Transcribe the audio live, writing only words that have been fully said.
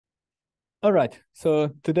All right, so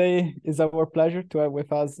today is our pleasure to have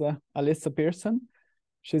with us Alyssa Pierson.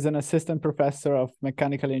 She's an assistant professor of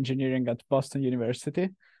mechanical engineering at Boston University,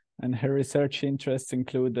 and her research interests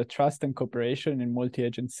include the trust and cooperation in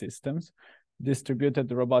multi-agent systems,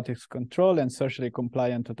 distributed robotics control, and socially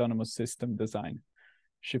compliant autonomous system design.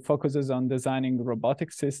 She focuses on designing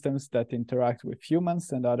robotic systems that interact with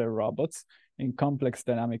humans and other robots in complex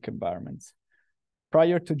dynamic environments.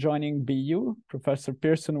 Prior to joining BU, Professor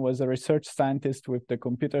Pierson was a research scientist with the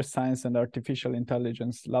Computer Science and Artificial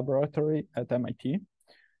Intelligence Laboratory at MIT.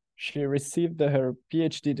 She received her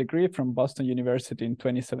PhD degree from Boston University in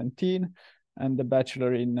 2017 and the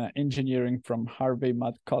Bachelor in Engineering from Harvey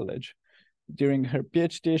Mudd College. During her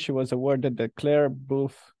PhD, she was awarded the Claire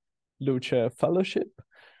Booth Luce Fellowship.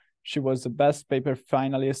 She was the best paper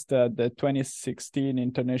finalist at the 2016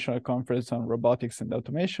 International Conference on Robotics and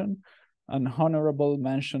Automation, an honorable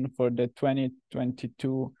mention for the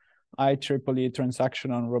 2022 IEEE Transaction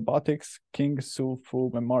on Robotics King Su Fu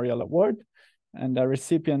Memorial Award, and a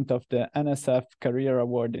recipient of the NSF Career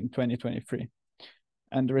Award in 2023,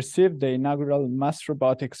 and received the inaugural Mass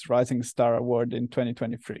Robotics Rising Star Award in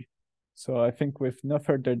 2023. So I think with no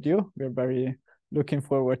further ado, we're very looking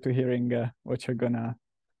forward to hearing what you're gonna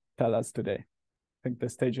tell us today. I think the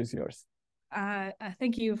stage is yours.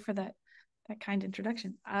 Thank you for that kind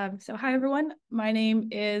introduction. So hi, everyone. My name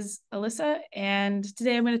is Alyssa, and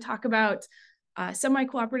today I'm going to talk about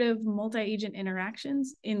semi-cooperative multi-agent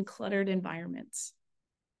interactions in cluttered environments.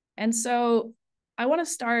 And so I want to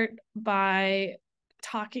start by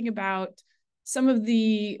talking about some of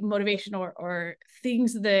the motivation or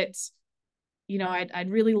things that, you know, I'd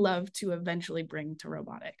really love to eventually bring to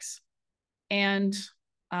robotics. And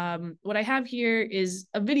what I have here is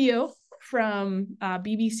a video from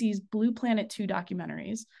BBC's Blue Planet 2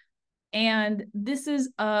 documentaries. And this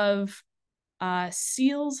is of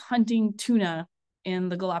seals hunting tuna in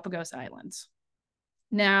the Galapagos Islands.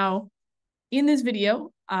 Now, in this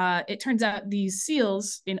video, it turns out these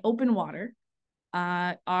seals in open water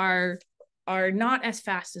are not as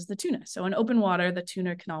fast as the tuna. So in open water, the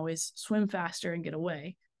tuna can always swim faster and get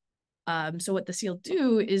away. So what the seal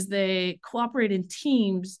do is they cooperate in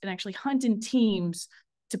teams and actually hunt in teams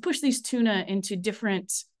to push these tuna into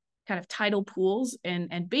different kind of tidal pools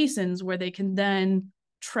and basins where they can then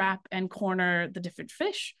trap and corner the different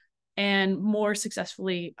fish and more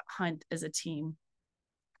successfully hunt as a team.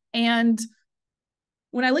 And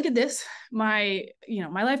when I look at this, my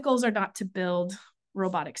life goals are not to build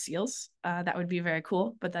robotic seals. That would be very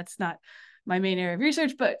cool, but that's not my main area of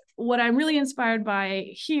research. But what I'm really inspired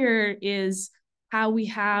by here is how we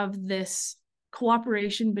have this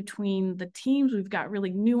cooperation between the teams. We've got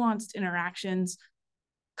really nuanced interactions,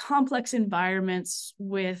 complex environments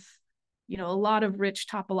with, you know, a lot of rich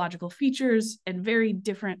topological features and very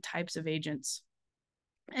different types of agents.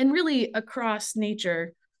 And really across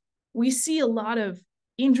nature, we see a lot of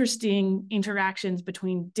interesting interactions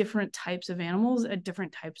between different types of animals at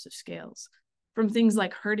different types of scales, from things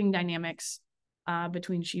like herding dynamics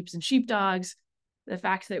between sheep and sheepdogs, the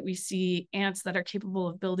fact that we see ants that are capable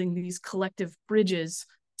of building these collective bridges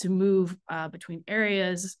to move between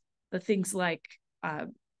areas, the things like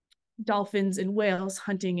dolphins and whales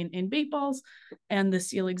hunting in bait balls, and the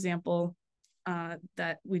seal example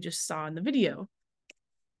that we just saw in the video.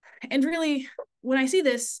 And really, when I see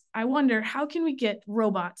this, I wonder, how can we get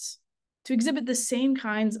robots to exhibit the same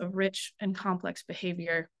kinds of rich and complex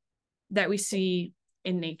behavior that we see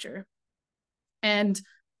in nature? And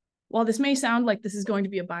while this may sound like this is going to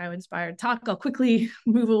be a bio-inspired talk, I'll quickly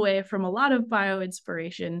move away from a lot of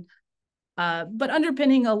bio-inspiration. But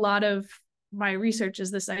underpinning a lot of my research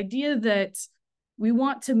is this idea that we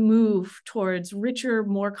want to move towards richer,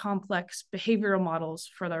 more complex behavioral models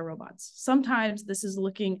for our robots. Sometimes this is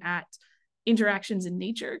looking at interactions in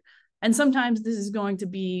nature, and sometimes this is going to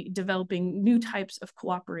be developing new types of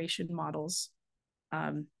cooperation models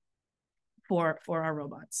for our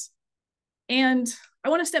robots. And I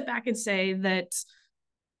want to step back and say that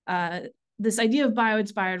this idea of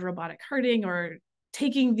bio-inspired robotic herding, or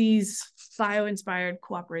taking these bio-inspired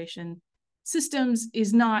cooperation systems,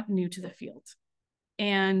 is not new to the field.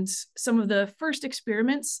 And some of the first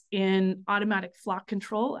experiments in automatic flock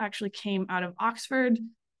control actually came out of Oxford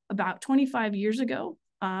about 25 years ago,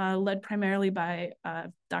 led primarily by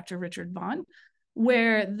Dr. Richard Vaughan,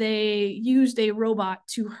 where they used a robot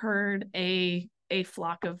to herd a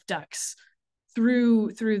flock of ducks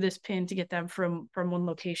through this pin to get them from one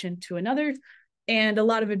location to another. And a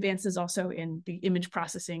lot of advances also in the image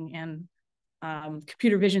processing and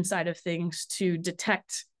computer vision side of things to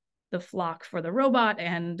detect the flock for the robot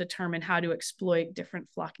and determine how to exploit different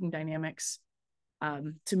flocking dynamics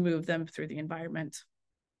to move them through the environment.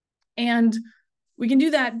 And we can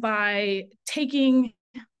do that by taking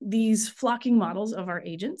these flocking models of our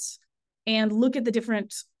agents and look at the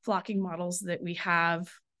different flocking models that we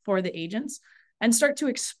have for the agents and start to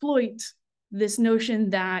exploit this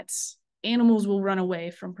notion that animals will run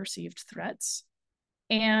away from perceived threats.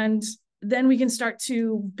 And then we can start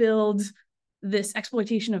to build this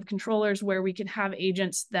exploitation of controllers where we can have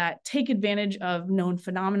agents that take advantage of known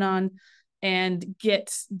phenomenon and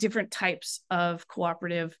get different types of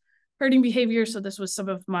cooperative herding behavior. So this was some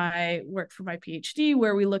of my work for my PhD,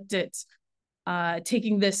 where we looked at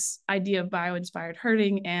taking this idea of bio-inspired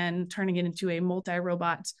herding and turning it into a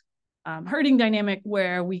multi-robot herding dynamic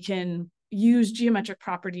where we can use geometric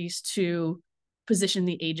properties to position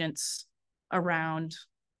the agents around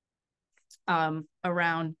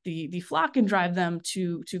the flock and drive them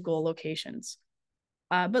to goal locations.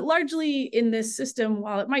 But largely in this system,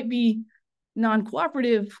 while it might be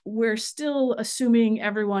non-cooperative, we're still assuming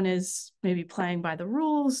everyone is maybe playing by the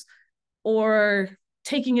rules or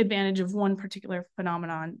taking advantage of one particular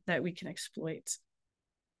phenomenon that we can exploit.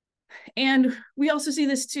 And we also see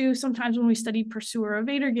this too sometimes when we study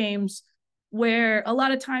pursuer-evader games, where a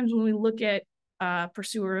lot of times when we look at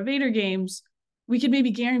pursuer-evader games, we can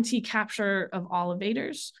maybe guarantee capture of all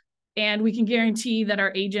evaders, and we can guarantee that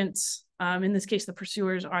our agents, in this case, the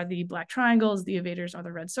pursuers are the black triangles, the evaders are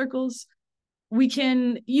the red circles. We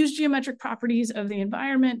can use geometric properties of the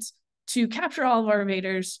environment to capture all of our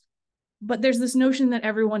evaders, but there's this notion that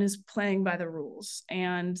everyone is playing by the rules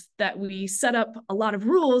and that we set up a lot of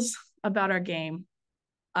rules about our game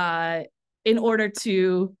in order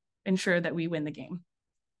to ensure that we win the game.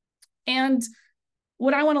 And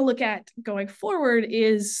what I want to look at going forward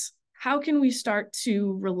is how can we start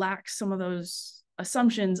to relax some of those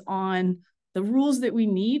assumptions on the rules that we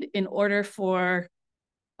need in order for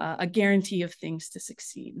a guarantee of things to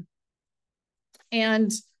succeed.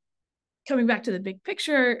 And coming back to the big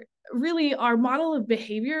picture, really our model of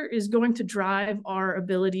behavior is going to drive our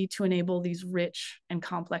ability to enable these rich and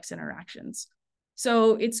complex interactions.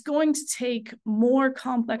 So it's going to take more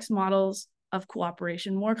complex models of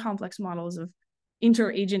cooperation, more complex models of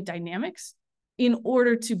inter-agent dynamics in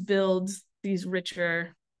order to build these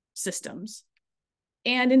richer systems.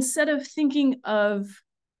 And instead of thinking of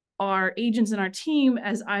our agents and our team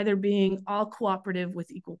as either being all cooperative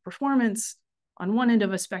with equal performance on one end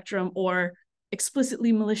of a spectrum or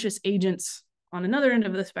explicitly malicious agents on another end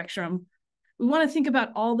of the spectrum, we want to think about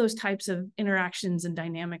all those types of interactions and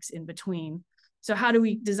dynamics in between. So how do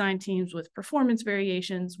we design teams with performance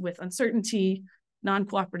variations, with uncertainty,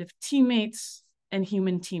 non-cooperative teammates, and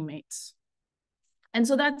human teammates? And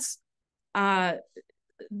so that's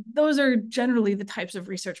those are generally the types of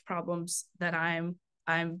research problems that I'm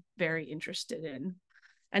very interested in.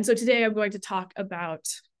 And so today I'm going to talk about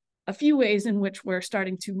a few ways in which we're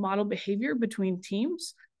starting to model behavior between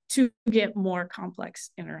teams to get more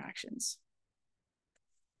complex interactions.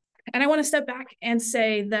 And I want to step back and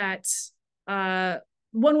say that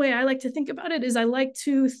one way I like to think about it is I like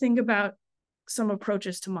to think about some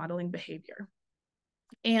approaches to modeling behavior.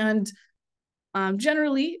 And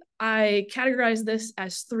generally, I categorize this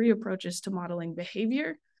as 3 approaches to modeling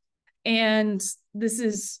behavior. And this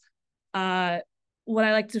is what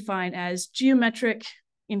I like to define as geometric,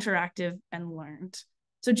 interactive, and learned.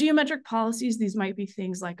 So geometric policies, these might be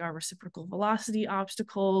things like our reciprocal velocity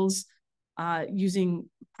obstacles, using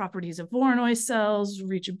properties of Voronoi cells,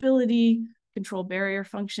 reachability, control barrier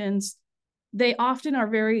functions. They often are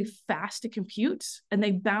very fast to compute, and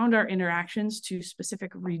they bound our interactions to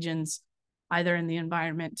specific regions, either in the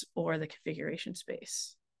environment or the configuration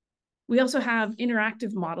space. We also have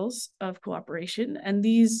interactive models of cooperation, and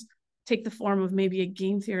these take the form of maybe a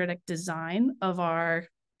game theoretic design of our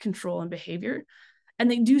control and behavior.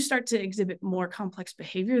 And they do start to exhibit more complex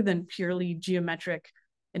behavior than purely geometric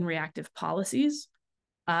and reactive policies.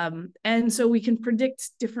 And so we can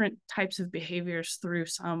predict different types of behaviors through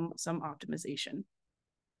some optimization.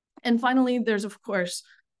 And finally, there's of course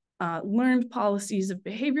learned policies of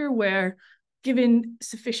behavior where, given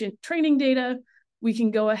sufficient training data, we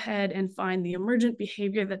can go ahead and find the emergent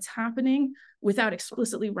behavior that's happening without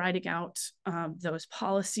explicitly writing out those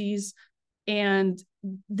policies. And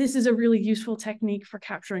this is a really useful technique for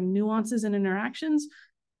capturing nuances in interactions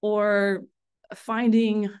or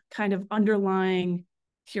finding kind of underlying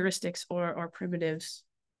heuristics or primitives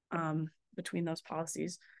between those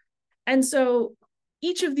policies. And so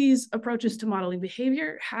each of these approaches to modeling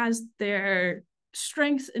behavior has their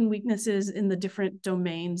strengths and weaknesses in the different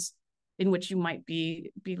domains in which you might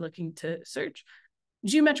be looking to search.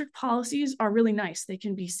 Geometric policies are really nice. They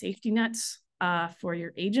can be safety nets for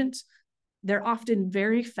your agent. they're often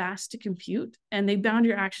very fast to compute, and they bound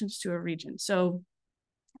your actions to a region. So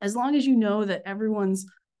as long as you know that everyone's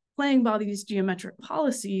playing by these geometric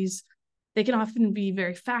policies, they can often be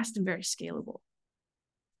very fast and very scalable.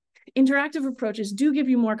 Interactive approaches do give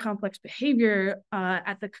you more complex behavior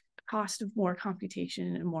at the cost of more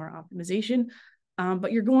computation and more optimization,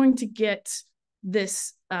 but you're going to get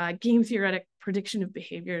this game theoretic prediction of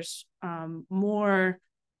behaviors, more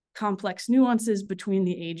complex nuances between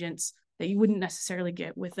the agents that you wouldn't necessarily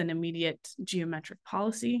get with an immediate geometric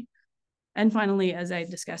policy. And finally, as I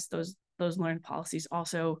discussed, those learned policies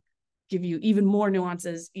also give you even more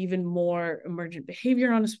nuances, even more emergent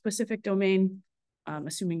behavior on a specific domain,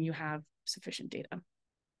 assuming you have sufficient data.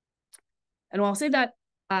 And while I'll say that,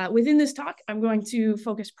 within this talk, I'm going to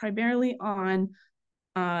focus primarily on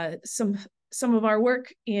some of our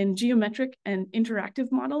work in geometric and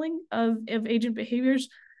interactive modeling of agent behaviors.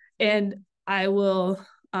 And I will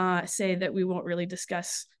say that we won't really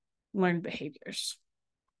discuss learned behaviors.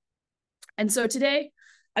 And so today,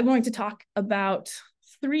 I'm going to talk about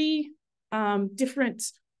 3 different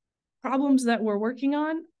problems that we're working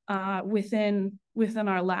on within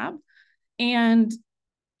our lab. And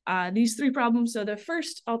these 3 problems, so the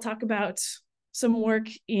first, I'll talk about some work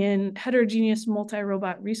in heterogeneous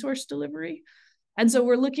multi-robot resource delivery. And so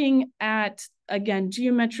we're looking at, again,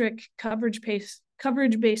 geometric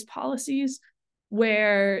coverage-based policies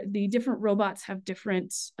where the different robots have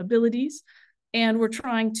different abilities, and we're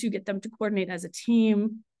trying to get them to coordinate as a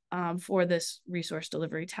team for this resource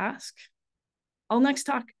delivery task. I'll next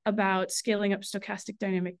talk about scaling up stochastic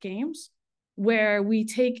dynamic games, where we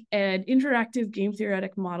take an interactive game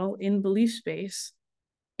theoretic model in belief space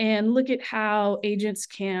and look at how agents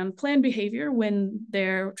can plan behavior when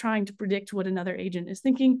they're trying to predict what another agent is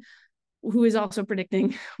thinking, who is also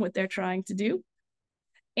predicting what they're trying to do.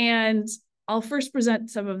 And I'll first present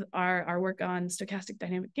some of our work on stochastic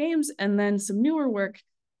dynamic games, and then some newer work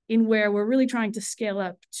in where we're really trying to scale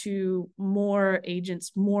up to more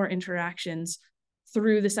agents, more interactions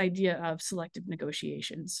through this idea of selective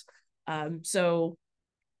negotiations. So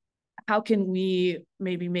how can we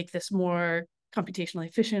maybe make this more computationally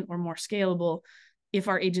efficient or more scalable if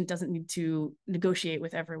our agent doesn't need to negotiate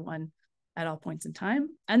with everyone at all points in time?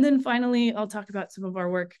 And then finally, I'll talk about some of our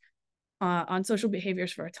work on social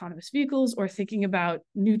behaviors for autonomous vehicles, or thinking about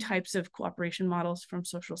new types of cooperation models from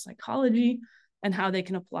social psychology and how they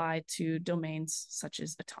can apply to domains such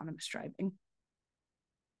as autonomous driving.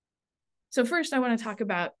 So first, I want to talk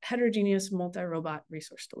about heterogeneous multi-robot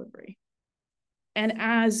resource delivery. And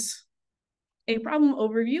as a problem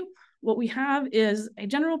overview, what we have is a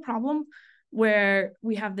general problem where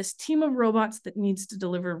we have this team of robots that needs to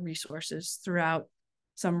deliver resources throughout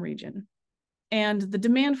some region. And the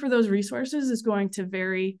demand for those resources is going to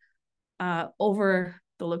vary over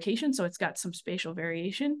the location. So it's got some spatial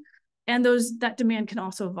variation. And that demand can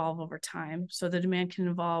also evolve over time. So the demand can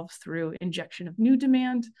evolve through injection of new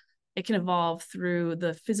demand. It can evolve through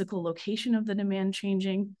the physical location of the demand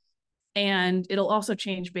changing. And it'll also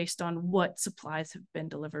change based on what supplies have been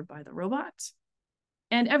delivered by the robots.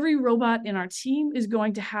 And every robot in our team is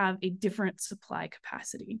going to have a different supply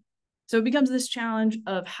capacity. So it becomes this challenge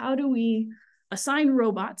of how do we assign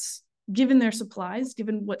robots, given their supplies,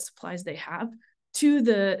 given what supplies they have, to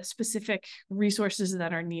the specific resources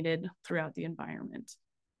that are needed throughout the environment.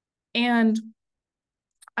 And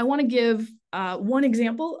I want to give one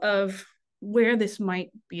example of where this might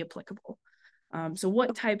be applicable. So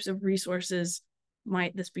what types of resources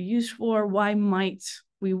might this be used for? Why might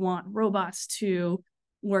we want robots to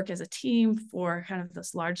work as a team for kind of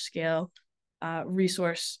this large scale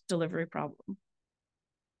resource delivery problem?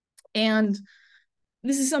 And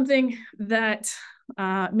this is something that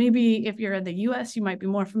maybe if you're in the US, you might be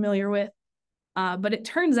more familiar with, but it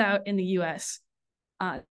turns out in the US,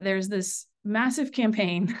 there's this massive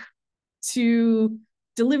campaign to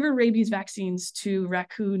deliver rabies vaccines to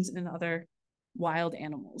raccoons and other wild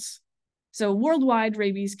animals. So worldwide,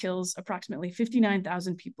 rabies kills approximately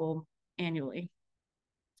 59,000 people annually.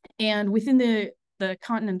 And within the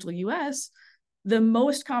continental US, the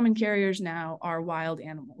most common carriers now are wild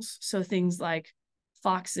animals. So things like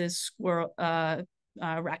foxes,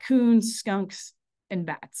 raccoons, skunks, and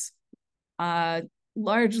bats.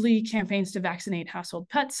 Largely, campaigns to vaccinate household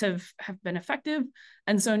pets have been effective.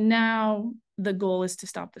 And so now the goal is to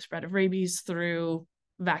stop the spread of rabies through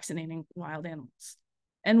vaccinating wild animals.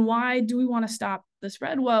 And why do we want to stop the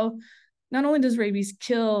spread? Well, not only does rabies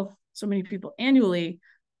kill so many people annually,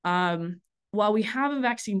 while we have a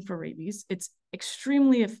vaccine for rabies, it's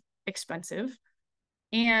extremely expensive,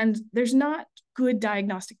 and there's not good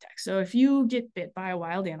diagnostic tests. So if you get bit by a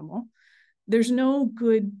wild animal, there's no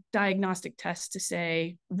good diagnostic test to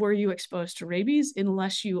say, were you exposed to rabies,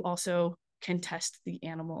 unless you also can test the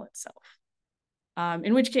animal itself.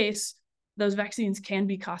 In which case, those vaccines can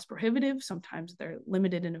be cost prohibitive. Sometimes they're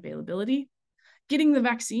limited in availability. Getting the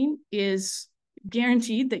vaccine is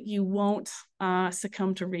guaranteed that you won't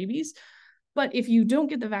succumb to rabies. But if you don't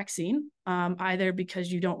get the vaccine, either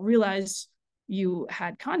because you don't realize you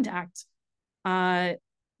had contact,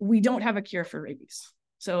 we don't have a cure for rabies.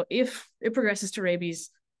 So if it progresses to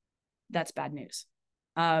rabies, that's bad news.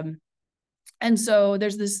 And so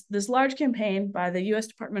there's this large campaign by the US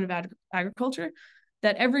Department of Agriculture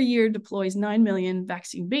that every year deploys 9 million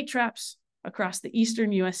vaccine bait traps across the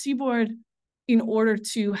eastern US seaboard in order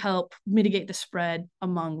to help mitigate the spread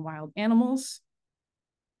among wild animals.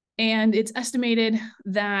 And it's estimated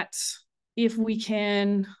that if we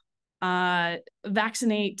can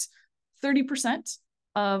vaccinate 30%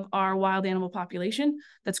 of our wild animal population,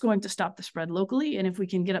 that's going to stop the spread locally. And if we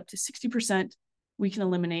can get up to 60%, we can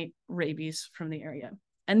eliminate rabies from the area.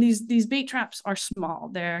 And these bait traps are small.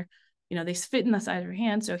 They're, they fit in the size of your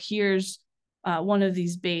hand. So here's one of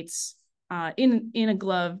these baits in a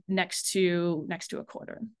glove next to a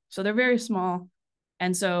quarter. So they're very small.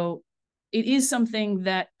 And so it is something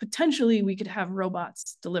that potentially we could have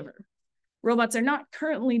robots deliver. Robots are not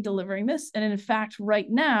currently delivering this. And in fact, right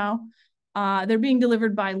now, they're being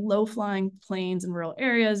delivered by low-flying planes in rural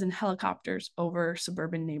areas and helicopters over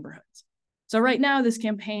suburban neighborhoods. So right now, this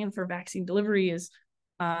campaign for vaccine delivery is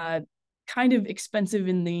kind of expensive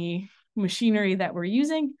in the machinery that we're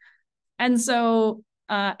using. And so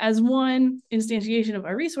as one instantiation of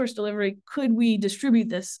our resource delivery, could we distribute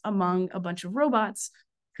this among a bunch of robots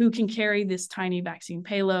who can carry this tiny vaccine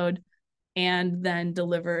payload and then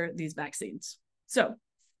deliver these vaccines? So,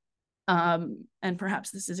 and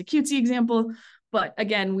perhaps this is a cutesy example, but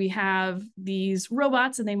again, we have these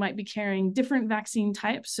robots and they might be carrying different vaccine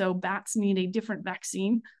types. So bats need a different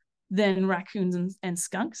vaccine than raccoons and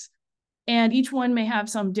skunks. And each one may have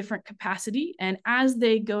some different capacity. And as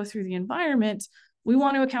they go through the environment, we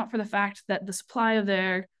want to account for the fact that the supply of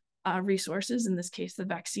their resources, in this case, the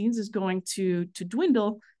vaccines, is going to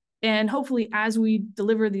dwindle. And hopefully, as we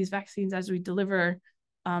deliver these vaccines, as we deliver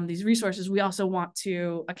these resources, we also want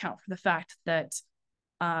to account for the fact that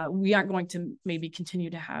we aren't going to maybe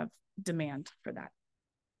continue to have demand for that.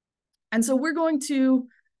 And so we're going to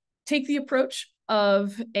take the approach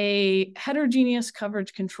of a heterogeneous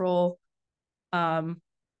coverage control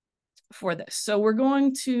for this. So we're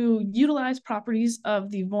going to utilize properties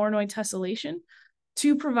of the Voronoi tessellation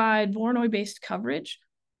to provide Voronoi-based coverage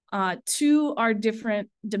to our different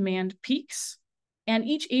demand peaks. And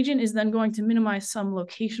each agent is then going to minimize some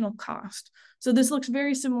locational cost. So this looks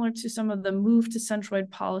very similar to some of the move to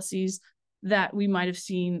centroid policies that we might have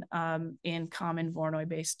seen in common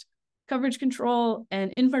Voronoi-based coverage control.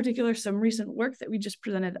 And in particular, some recent work that we just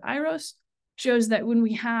presented at IROS shows that when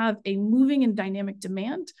we have a moving and dynamic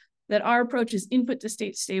demand, that our approach is input to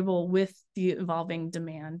state stable with the evolving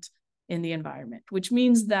demand in the environment, which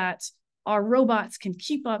means that our robots can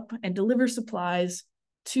keep up and deliver supplies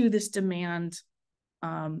to this demand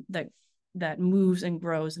that moves and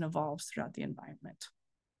grows and evolves throughout the environment.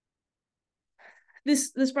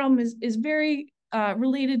 This problem is very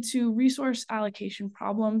related to resource allocation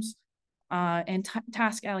problems and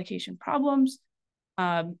task allocation problems,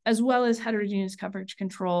 as well as heterogeneous coverage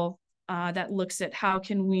control that looks at how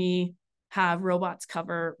can we have robots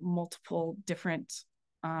cover multiple different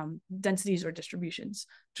densities or distributions.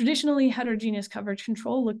 Traditionally, heterogeneous coverage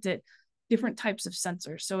control looked at different types of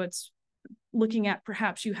sensors. So it's looking at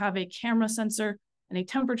perhaps you have a camera sensor and a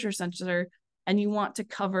temperature sensor, and you want to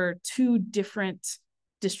cover two different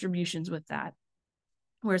distributions with that.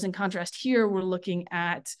 Whereas in contrast here, we're looking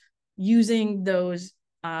at using those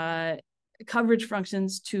coverage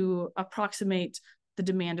functions to approximate the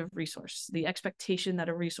demand of resource, the expectation that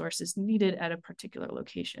a resource is needed at a particular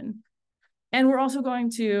location. And we're also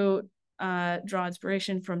going to draw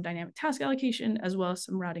inspiration from dynamic task allocation, as well as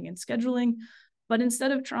some routing and scheduling. But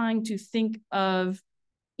instead of trying to think of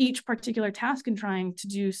each particular task and trying to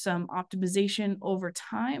do some optimization over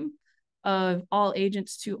time of all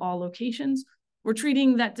agents to all locations, we're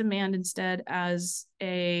treating that demand instead as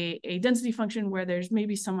a density function where there's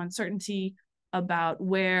maybe some uncertainty about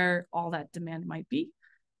where all that demand might be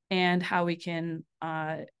and how we can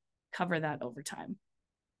cover that over time.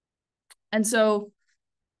 And so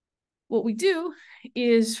what we do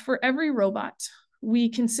is for every robot, we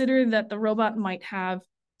consider that the robot might have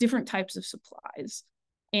different types of supplies.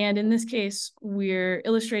 And in this case, we're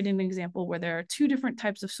illustrating an example where there are two different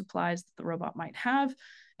types of supplies that the robot might have.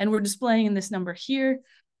 And we're displaying in this number here,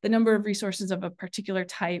 the number of resources of a particular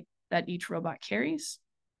type that each robot carries.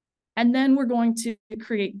 And then we're going to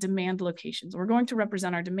create demand locations. We're going to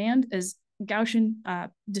represent our demand as Gaussian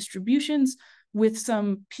distributions with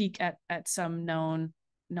some peak at some known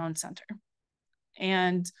center.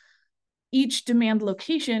 And each demand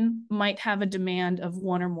location might have a demand of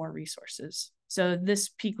one or more resources. So this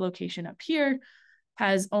peak location up here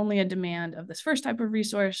has only a demand of this first type of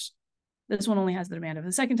resource. This one only has the demand of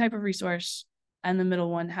the second type of resource, and the middle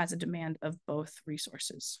one has a demand of both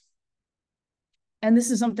resources. And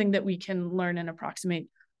this is something that we can learn and approximate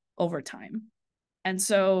over time. And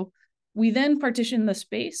so we then partition the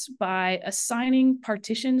space by assigning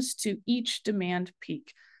partitions to each demand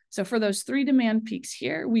peak. So for those 3 demand peaks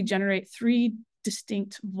here, we generate 3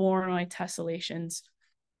 distinct Voronoi tessellations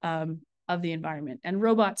of the environment. And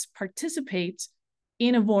robots participate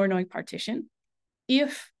in a Voronoi partition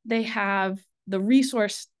if they have the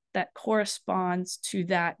resource that corresponds to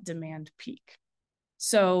that demand peak.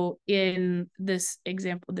 So in this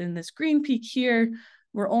example, in this green peak here,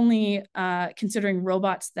 we're only considering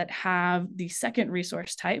robots that have the second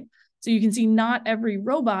resource type. So you can see not every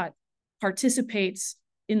robot participates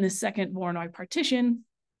in the second Voronoi partition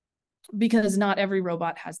because not every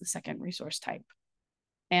robot has the second resource type.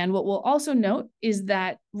 And what we'll also note is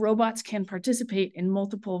that robots can participate in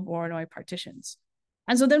multiple Voronoi partitions.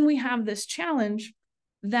 And so then we have this challenge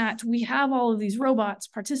that we have all of these robots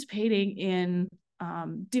participating in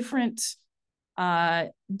different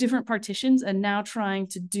partitions and now trying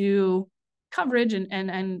to do coverage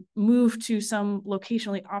and move to some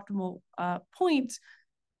locationally optimal point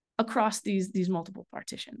across these multiple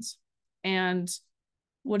partitions. And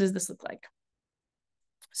what does this look like?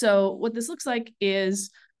 So what this looks like is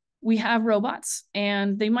we have robots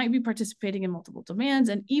and they might be participating in multiple demands.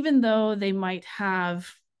 And even though they might have,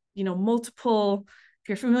 multiple, if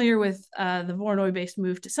you're familiar with the Voronoi-based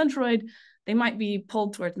move to centroid, they might be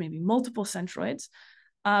pulled towards maybe multiple centroids.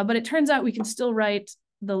 But it turns out we can still write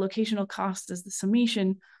the locational cost as the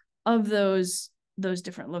summation of those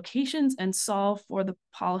different locations and solve for the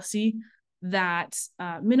policy that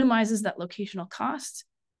minimizes that locational cost.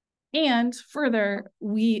 And further,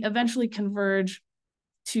 we eventually converge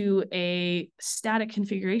to a static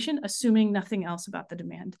configuration, assuming nothing else about the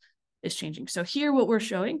demand is changing. So here what we're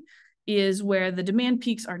showing is where the demand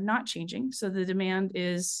peaks are not changing. So the demand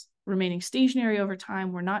is remaining stationary over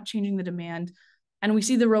time. We're not changing the demand. And we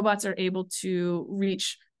see the robots are able to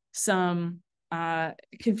reach some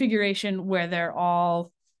configuration where they're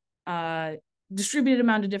all distributed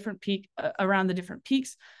amount of different around the different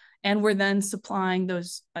peaks. And we're then supplying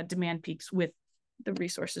those demand peaks with the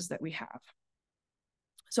resources that we have.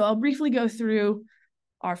 So I'll briefly go through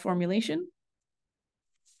our formulation.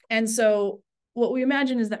 And so what we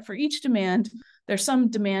imagine is that for each demand, there's some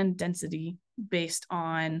demand density based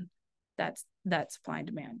on that supply and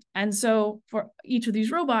demand. And so for each of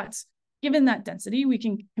these robots, given that density, we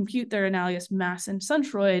can compute their analogous mass and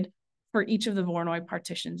centroid for each of the Voronoi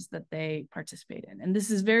partitions that they participate in. And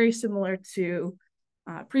this is very similar to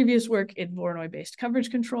previous work in Voronoi-based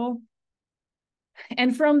coverage control.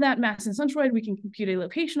 And from that mass and centroid, we can compute a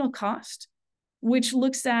locational cost, which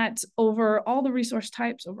looks at over all the resource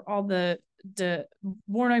types, over all the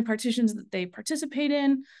Voronoi partitions that they participate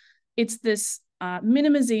in. It's this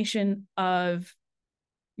minimization of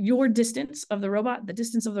your distance of the robot, the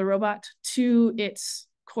distance of the robot to its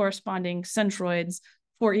corresponding centroids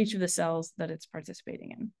for each of the cells that it's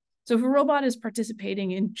participating in. So if a robot is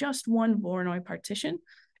participating in just one Voronoi partition,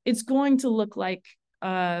 it's going to look like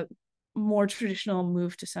a more traditional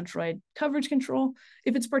move to centroid coverage control.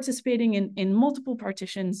 If it's participating in multiple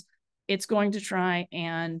partitions, it's going to try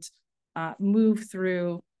and move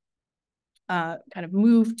through,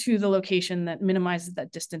 move to the location that minimizes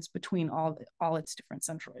that distance between all its different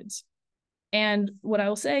centroids. And what I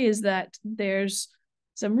will say is that there's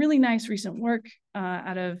some really nice recent work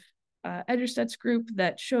out of Egerstedt's group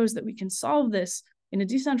that shows that we can solve this in a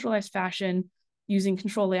decentralized fashion using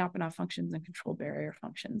control Lyapunov functions and control barrier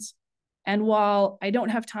functions. And while I don't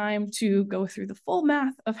have time to go through the full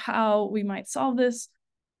math of how we might solve this,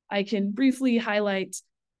 I can briefly highlight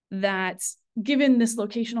that given this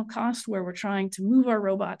locational cost where we're trying to move our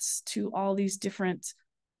robots to all these different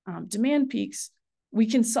demand peaks, we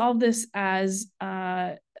can solve this as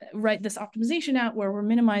write this optimization out where we're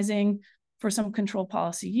minimizing for some control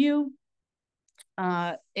policy U,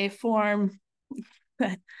 a form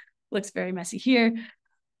that looks very messy here.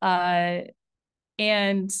 And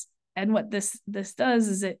what this does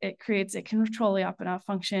is it creates a control Lyapunov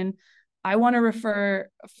function. I want to refer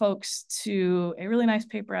folks to a really nice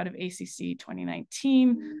paper out of ACC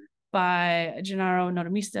 2019 by Gennaro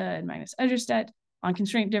Notamista and Magnus Egerstedt, on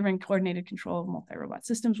constraint-driven coordinated control of multi-robot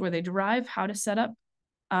systems, where they derive how to set up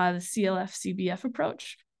the CLF-CBF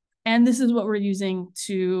approach. And this is what we're using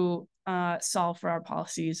to solve for our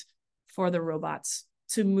policies for the robots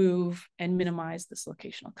to move and minimize this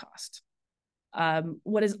locational cost.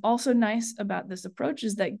 What is also nice about this approach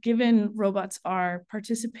is that given robots are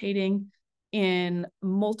participating in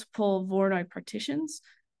multiple Voronoi partitions,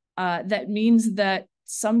 that means that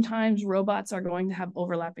sometimes robots are going to have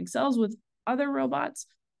overlapping cells with other robots,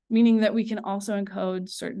 meaning that we can also encode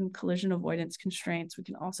certain collision avoidance constraints. We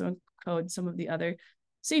can also encode some of the other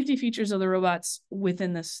safety features of the robots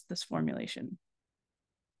within this formulation.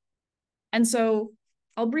 And so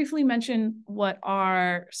I'll briefly mention what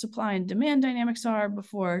our supply and demand dynamics are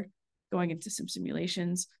before going into some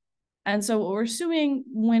simulations. And so what we're assuming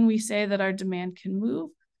when we say that our demand can move,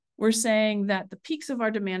 we're saying that the peaks of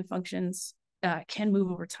our demand functions can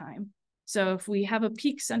move over time. So if we have a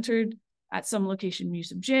peak centered at some location mu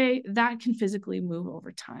sub j, that can physically move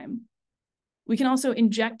over time. We can also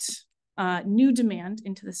inject new demand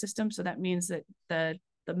into the system. So that means that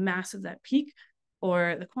the mass of that peak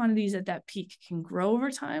or the quantities at that peak can grow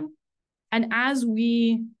over time. And as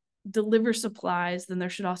we deliver supplies, then there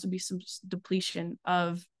should also be some depletion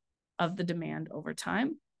of the demand over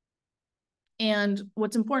time. And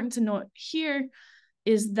what's important to note here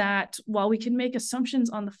is that while we can make assumptions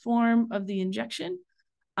on the form of the injection,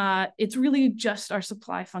 it's really just our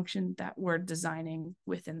supply function that we're designing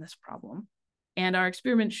within this problem. And our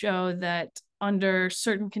experiments show that under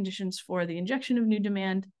certain conditions for the injection of new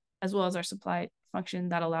demand, as well as our supply function,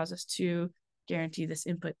 that allows us to guarantee this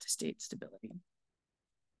input to state stability.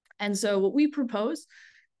 And so what we propose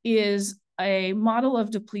is a model of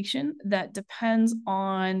depletion that depends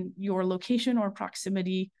on your location or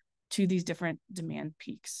proximity to these different demand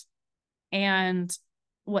peaks. And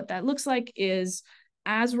what that looks like is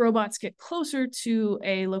as robots get closer to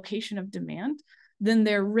a location of demand, then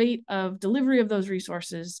their rate of delivery of those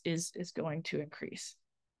resources is going to increase.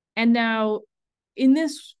 And now in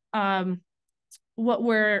this, what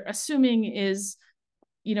we're assuming is,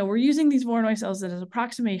 we're using these Voronoi cells as an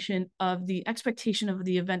approximation of the expectation of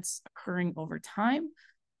the events occurring over time.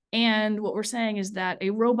 And what we're saying is that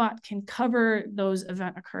a robot can cover those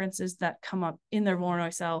event occurrences that come up in their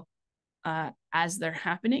Voronoi cell as they're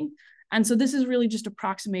happening. And so this is really just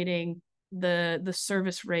approximating the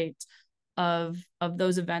service rate of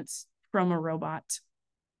those events from a robot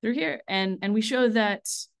through here. And we show that,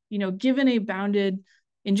 given a bounded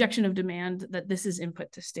injection of demand, that this is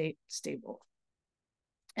input to state stable.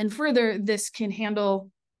 And further, this can handle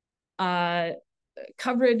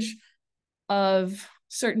coverage of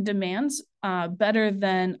certain demands better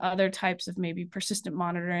than other types of maybe persistent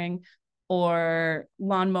monitoring or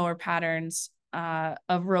lawnmower patterns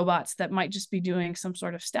of robots that might just be doing some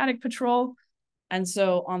sort of static patrol. And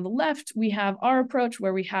so on the left, we have our approach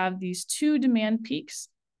where we have these two demand peaks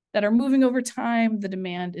that are moving over time. The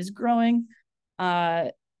demand is growing.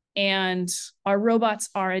 And our robots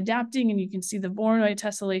are adapting, and you can see the Voronoi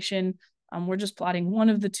tessellation. We're just plotting one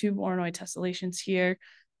of the two Voronoi tessellations here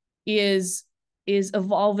is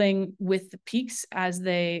evolving with the peaks as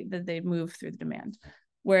they move through the demand.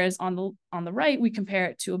 Whereas on the right, we compare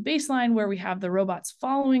it to a baseline where we have the robots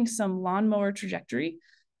following some lawnmower trajectory.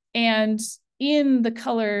 And in the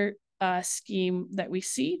color scheme that we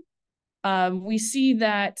see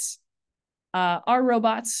that our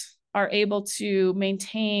robots are able to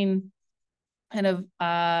maintain kind of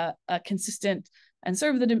a consistent and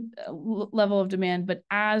serve the level of demand. But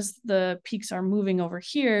as the peaks are moving over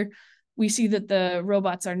here, we see that the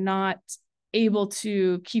robots are not able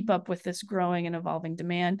to keep up with this growing and evolving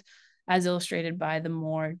demand, as illustrated by the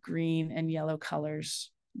more green and yellow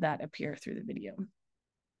colors that appear through the video.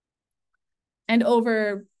 And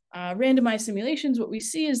over randomized simulations, what we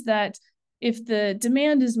see is that if the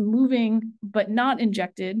demand is moving but not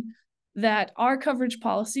injected, that our coverage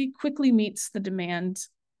policy quickly meets the demand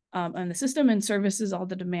on the system and services all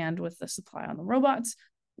the demand with the supply on the robots,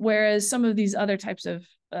 whereas some of these other types of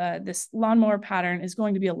this lawnmower pattern is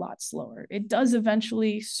going to be a lot slower. It does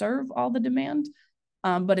eventually serve all the demand,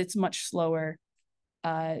 but it's much slower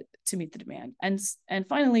to meet the demand. And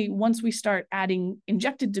finally, once we start adding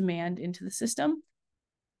injected demand into the system,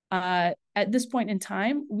 at this point in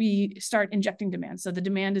time, we start injecting demand. So the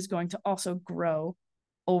demand is going to also grow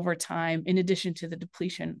over time in addition to the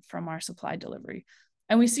depletion from our supply delivery.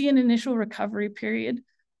 And we see an initial recovery period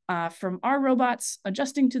from our robots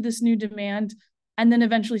adjusting to this new demand and then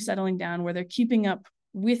eventually settling down where they're keeping up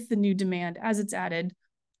with the new demand as it's added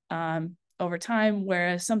over time,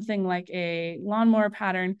 whereas something like a lawnmower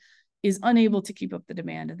pattern is unable to keep up the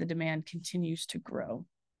demand and the demand continues to grow.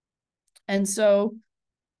 And so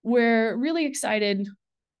we're really excited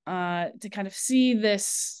to kind of see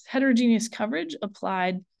this heterogeneous coverage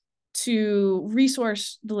applied to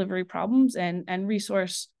resource delivery problems and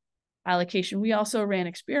resource allocation. We also ran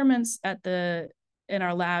experiments in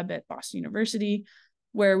our lab at Boston University,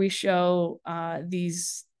 where we show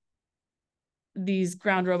these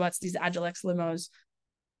ground robots, these Agilex limos,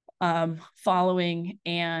 following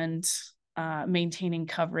and maintaining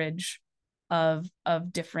coverage of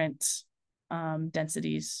different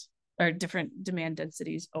densities or different demand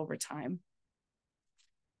densities over time.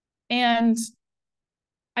 And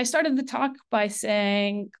I started the talk by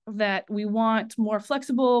saying that we want more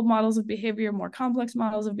flexible models of behavior, more complex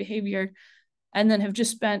models of behavior, and then have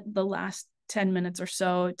just spent the last 10 minutes or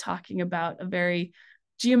so talking about a very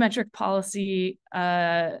geometric policy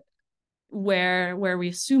where we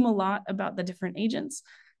assume a lot about the different agents.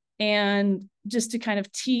 And just to kind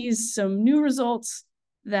of tease some new results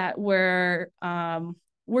that we're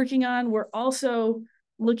working on, we're also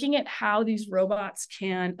looking at how these robots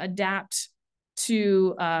can adapt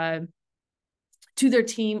to their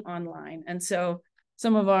team online. And so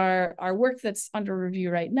some of our work that's under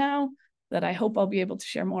review right now that I hope I'll be able to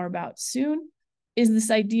share more about soon is this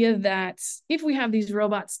idea that if we have these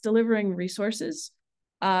robots delivering resources,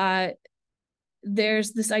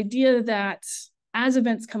 there's this idea that as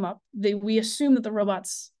events come up, we assume that the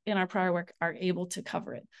robots in our prior work are able to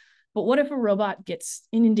cover it. But what if a robot gets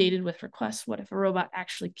inundated with requests? What if a robot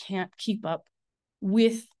actually can't keep up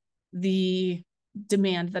with the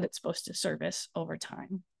demand that it's supposed to service over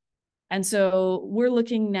time? And so we're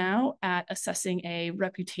looking now at assessing a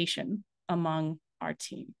reputation among our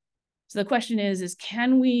team. So the question is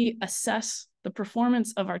can we assess the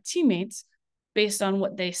performance of our teammates based on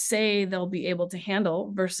what they say they'll be able to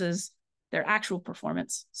handle versus their actual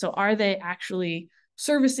performance? So are they actually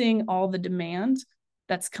servicing all the demand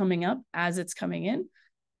that's coming up as it's coming in?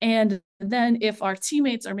 And then if our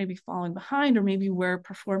teammates are maybe falling behind, or maybe we're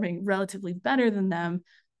performing relatively better than them,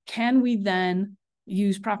 can we then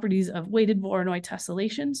use properties of weighted Voronoi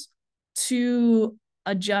tessellations to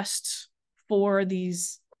adjust for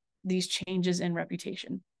these changes in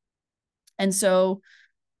reputation? And so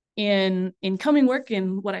in coming work,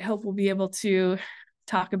 and what I hope we'll be able to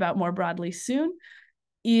talk about more broadly soon,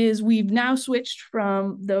 is we've now switched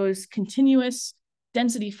from those continuous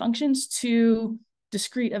density functions to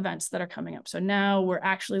discrete events that are coming up. So now we're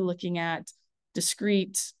actually looking at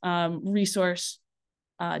discrete resource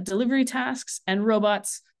delivery tasks, and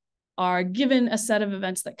robots are given a set of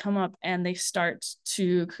events that come up, and they start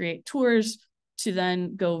to create tours to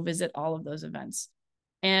then go visit all of those events.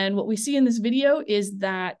 And what we see in this video is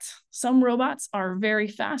that some robots are very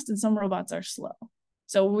fast and some robots are slow.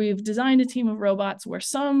 So we've designed a team of robots where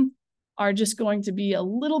some are just going to be a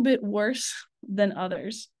little bit worse than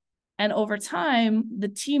others. And over time, the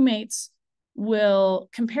teammates will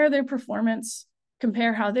compare their performance,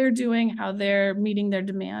 compare how they're doing, how they're meeting their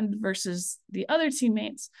demand versus the other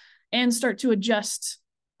teammates, and start to adjust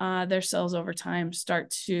their cells over time,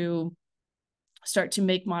 start to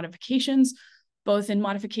make modifications, both in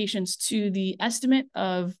modifications to the estimate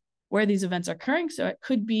of where these events are occurring. So it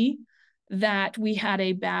could be that we had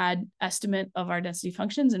a bad estimate of our density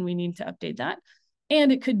functions and we need to update that.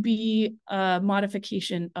 And it could be a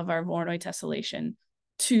modification of our Voronoi tessellation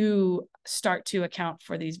to start to account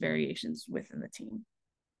for these variations within the team.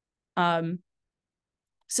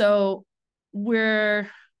 So we're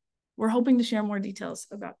hoping to share more details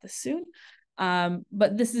about this soon.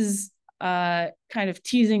 But this is kind of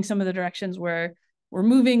teasing some of the directions where we're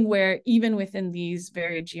moving, where even within these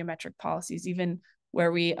very geometric policies, even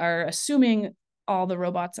where we are assuming all the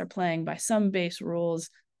robots are playing by some base rules,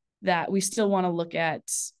 that we still want to look at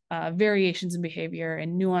variations in behavior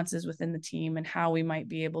and nuances within the team and how we might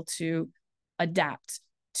be able to adapt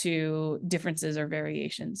to differences or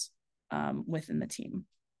variations within the team.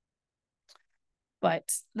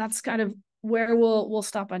 But that's kind of where we'll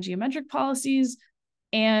stop on geometric policies.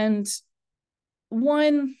 And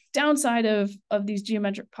one downside of these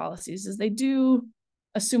geometric policies is they do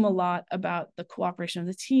assume a lot about the cooperation of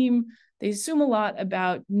the team. They assume a lot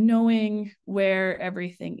about knowing where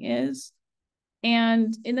everything is.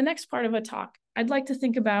 And in the next part of a talk, I'd like to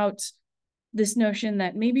think about this notion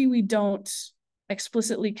that maybe we don't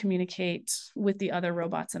explicitly communicate with the other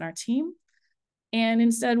robots in our team. And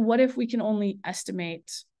instead, what if we can only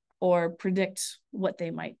estimate or predict what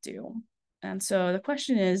they might do? And so the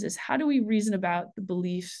question is how do we reason about the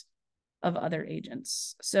beliefs of other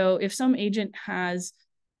agents? So if some agent has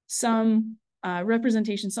some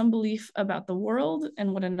representation, some belief about the world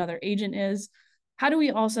and what another agent is, how do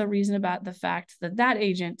we also reason about the fact that that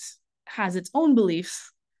agent has its own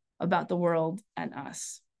beliefs about the world and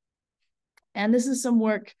us. And this is some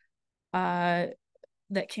work that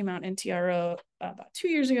came out in TRO about 2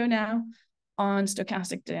 years ago now on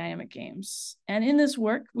stochastic dynamic games. And in this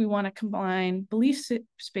work, we want to combine belief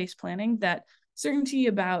space planning, that certainty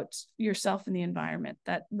about yourself and the environment,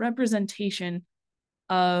 that representation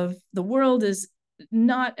of the world is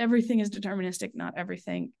not everything is deterministic, not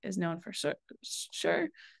everything is known for sure,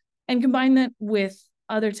 and combine that with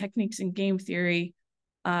other techniques in game theory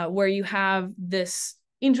where you have this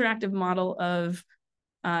interactive model of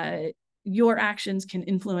your actions can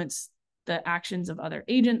influence the actions of other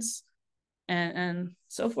agents and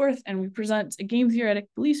so forth. And we present a game theoretic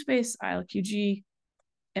belief space, ILQG,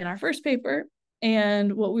 in our first paper.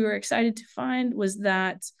 And what we were excited to find was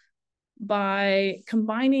that by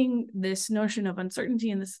combining this notion of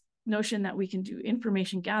uncertainty and this notion that we can do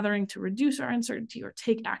information gathering to reduce our uncertainty or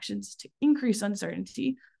take actions to increase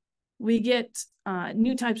uncertainty, we get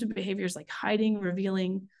new types of behaviors like hiding,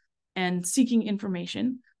 revealing, and seeking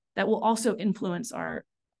information that will also influence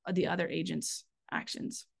the other agents'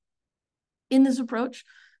 actions. In this approach,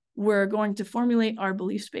 we're going to formulate our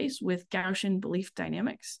belief space with Gaussian belief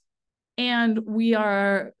dynamics, and we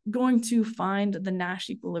are going to find the Nash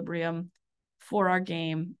equilibrium for our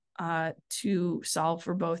game to solve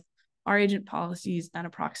for both our agent policies and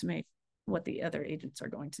approximate what the other agents are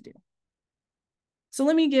going to do. So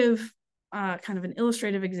let me give kind of an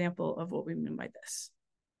illustrative example of what we mean by this.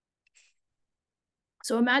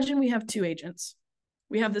 So imagine we have two agents.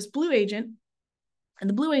 We have this blue agent, and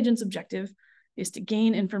the blue agent's objective is to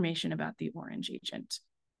gain information about the orange agent.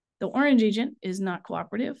 The orange agent is not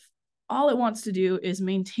cooperative. All it wants to do is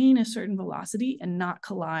maintain a certain velocity and not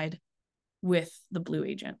collide with the blue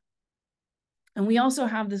agent. And we also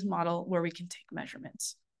have this model where we can take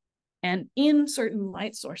measurements. And in certain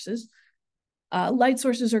light sources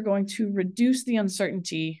are going to reduce the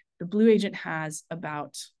uncertainty the blue agent has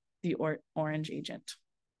about the orange agent.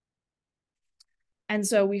 And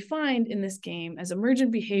so we find in this game as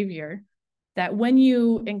emergent behavior that when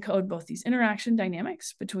you encode both these interaction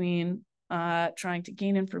dynamics between trying to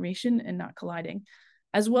gain information and not colliding,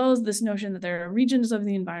 as well as this notion that there are regions of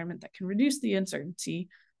the environment that can reduce the uncertainty,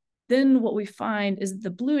 then what we find is that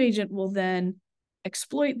the blue agent will then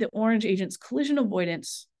exploit the orange agent's collision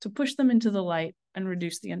avoidance to push them into the light and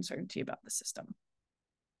reduce the uncertainty about the system.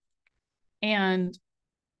 And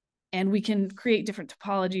we can create different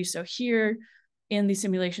topologies. So here in these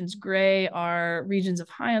simulations, gray are regions of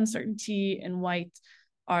high uncertainty and white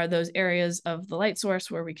are those areas of the light source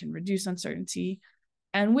where we can reduce uncertainty.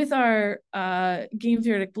 And with our game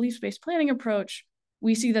theoretic belief space planning approach,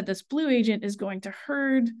 we see that this blue agent is going to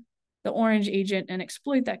herd the orange agent and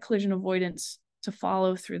exploit that collision avoidance to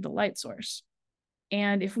follow through the light source.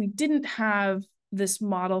 And if we didn't have this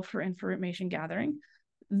model for information gathering,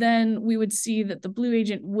 then we would see that the blue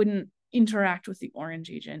agent wouldn't interact with the orange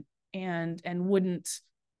agent and wouldn't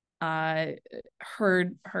herd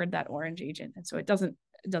that orange agent. And so it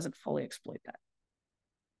doesn't fully exploit that.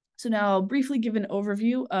 So now I'll briefly give an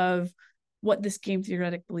overview of what this game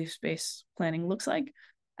theoretic belief space planning looks like,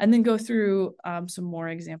 and then go through some more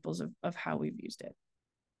examples of how we've used it.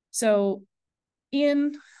 So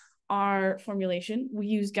in our formulation, we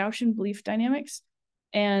use Gaussian belief dynamics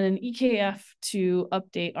and an EKF to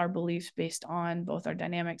update our beliefs based on both our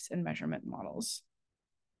dynamics and measurement models.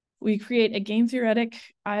 We create a game theoretic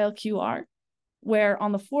ILQR, where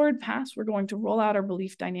on the forward pass, we're going to roll out our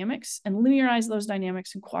belief dynamics and linearize those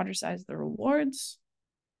dynamics and quadricize the rewards.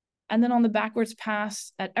 And then on the backwards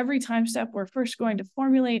pass, at every time step, we're first going to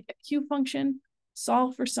formulate a Q function,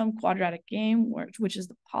 solve for some quadratic game, which is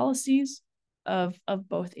the policies of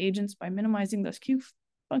both agents by minimizing those Q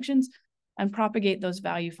functions, and propagate those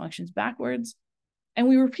value functions backwards. And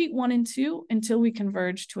we repeat 1 and 2 until we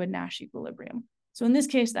converge to a Nash equilibrium. So in this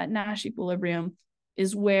case, that Nash equilibrium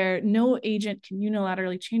is where no agent can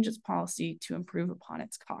unilaterally change its policy to improve upon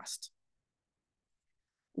its cost.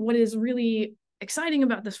 What is really exciting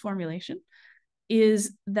about this formulation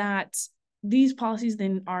is that these policies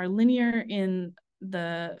then are linear in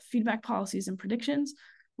the feedback policies and predictions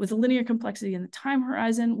with a linear complexity in the time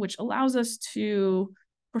horizon, which allows us to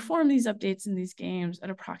perform these updates in these games at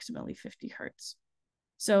approximately 50 hertz.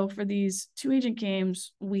 So for these 2-agent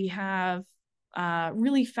games, we have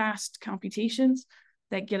really fast computations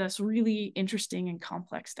that get us really interesting and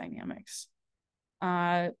complex dynamics.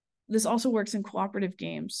 This also works in cooperative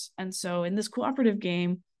games. And so in this cooperative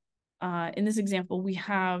game, in this example, we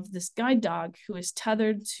have this guide dog who is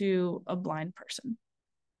tethered to a blind person.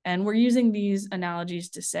 And we're using these analogies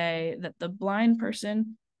to say that the blind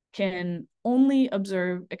person can only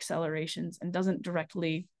observe accelerations and doesn't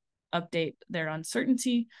directly update their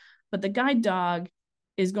uncertainty, but the guide dog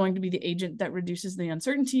is going to be the agent that reduces the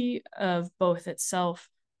uncertainty of both itself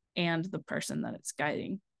and the person that it's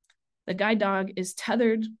guiding. The guide dog is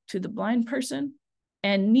tethered to the blind person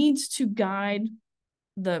and needs to guide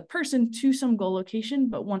the person to some goal location,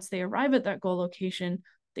 but once they arrive at that goal location,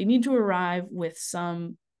 they need to arrive with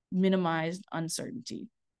some minimized uncertainty.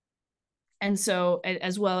 And so,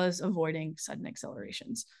 as well as avoiding sudden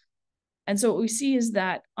accelerations. And so what we see is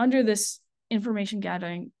that under this information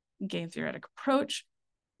gathering game theoretic approach,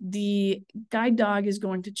 the guide dog is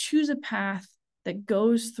going to choose a path that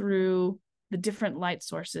goes through the different light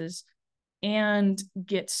sources and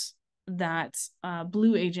gets that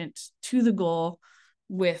blue agent to the goal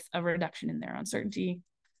with a reduction in their uncertainty.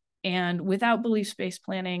 And without belief space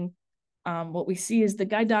planning, what we see is the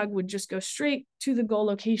guide dog would just go straight to the goal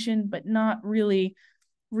location, but not really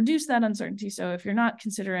reduce that uncertainty. So if you're not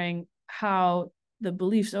considering how the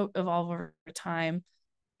beliefs evolve over time,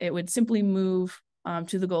 it would simply move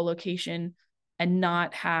to the goal location and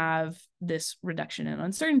not have this reduction in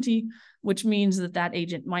uncertainty, which means that that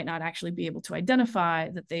agent might not actually be able to identify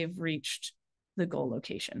that they've reached the goal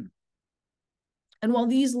location. And while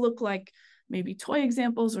these look like maybe toy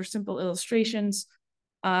examples or simple illustrations,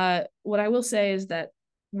 what I will say is that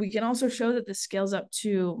we can also show that this scales up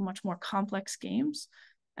to much more complex games.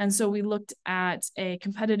 And so we looked at a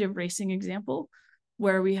competitive racing example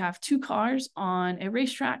where we have two cars on a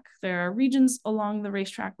racetrack. There are regions along the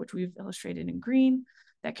racetrack, which we've illustrated in green,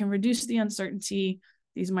 that can reduce the uncertainty.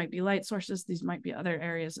 These might be light sources. These might be other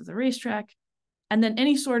areas of the racetrack. And then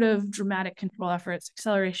any sort of dramatic control efforts,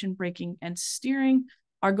 acceleration, braking, and steering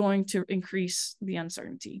are going to increase the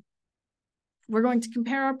uncertainty. We're going to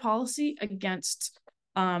compare our policy against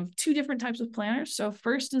two different types of planners. So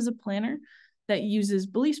first is a planner that uses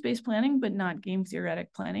belief-based planning, but not game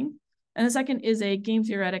theoretic planning. And the second is a game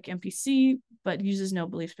theoretic MPC, but uses no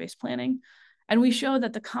belief-based planning. And we show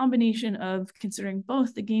that the combination of considering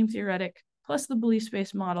both the game theoretic plus the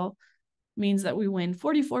belief-based model means that we win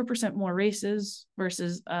 44% more races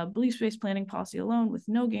versus a belief-based planning policy alone with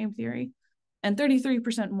no game theory, and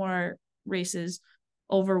 33% more races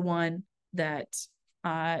over one that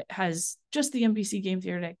has just the MPC game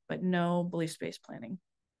theoretic, but no belief-based planning.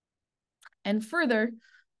 And further,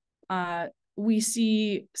 we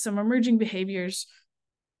see some emerging behaviors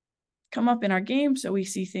come up in our game. So we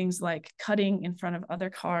see things like cutting in front of other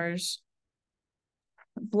cars,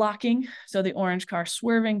 blocking, so the orange car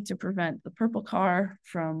swerving to prevent the purple car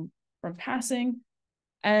from passing.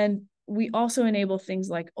 And we also enable things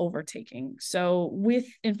like overtaking. So with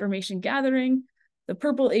information gathering, the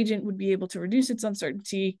purple agent would be able to reduce its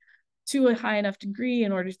uncertainty to a high enough degree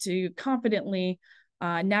in order to confidently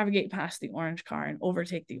navigate past the orange car and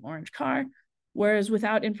overtake the orange car. Whereas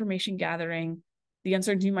without information gathering, the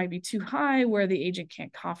uncertainty might be too high where the agent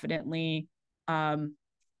can't confidently pass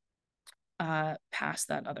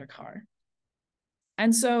that other car.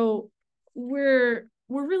 And so we're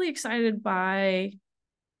really excited by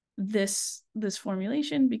this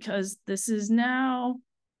formulation because this is now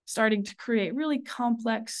starting to create really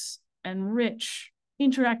complex and rich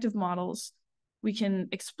interactive models. We can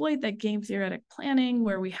exploit that game theoretic planning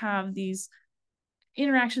where we have these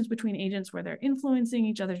interactions between agents where they're influencing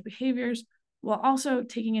each other's behaviors, while also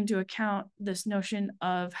taking into account this notion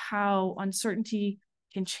of how uncertainty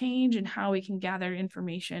can change and how we can gather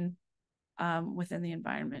information within the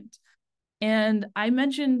environment. And I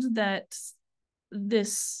mentioned that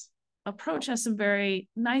this approach has some very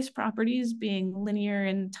nice properties, being linear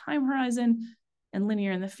in time horizon and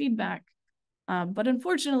linear in the feedback. But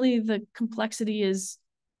unfortunately, the complexity is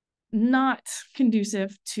not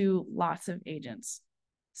conducive to lots of agents.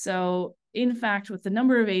 So in fact, with the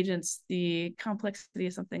number of agents, the complexity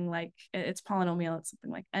is something like, it's polynomial, it's something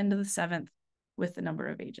like n to the 7th with the number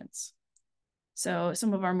of agents. So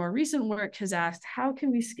some of our more recent work has asked, how can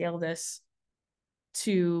we scale this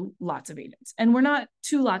to lots of agents? And we're not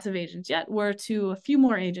to lots of agents yet, we're to a few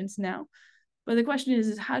more agents now. But the question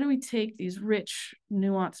is how do we take these rich,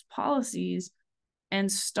 nuanced policies and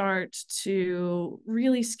start to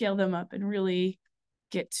really scale them up and really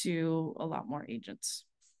get to a lot more agents?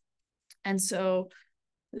 And so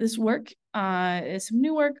this work is some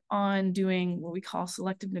new work on doing what we call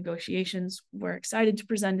selective negotiations. We're excited to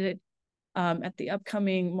present it at the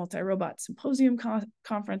upcoming Multi-Robot Symposium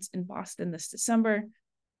conference in Boston this December.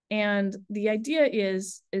 And the idea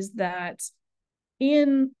is that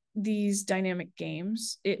in these dynamic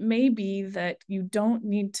games, it may be that you don't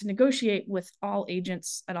need to negotiate with all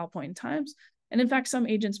agents at all point in times. And in fact, some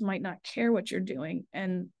agents might not care what you're doing.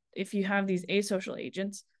 And if you have these asocial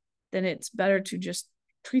agents, then it's better to just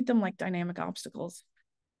treat them like dynamic obstacles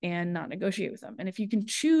and not negotiate with them. And if you can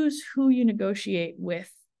choose who you negotiate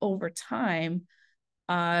with over time,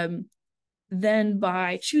 then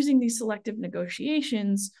by choosing these selective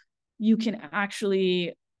negotiations, you can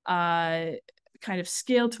actually kind of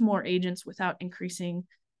scale to more agents without increasing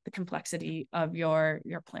the complexity of your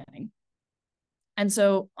planning. And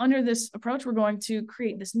so under this approach, we're going to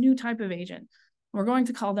create this new type of agent. We're going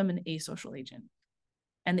to call them an asocial agent.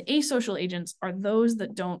 And the asocial agents are those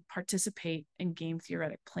that don't participate in game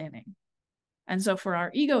theoretic planning. And so for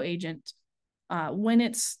our ego agent, when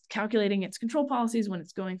it's calculating its control policies, when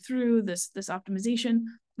it's going through this optimization,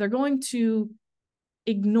 they're going to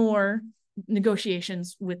ignore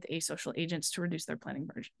negotiations with the asocial agents to reduce their planning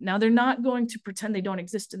burden. Now, they're not going to pretend they don't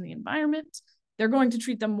exist in the environment. They're going to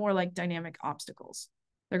treat them more like dynamic obstacles.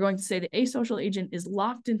 They're going to say the asocial agent is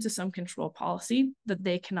locked into some control policy that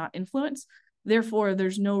they cannot influence. Therefore,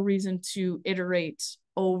 there's no reason to iterate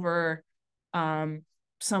over some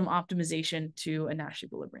optimization to a Nash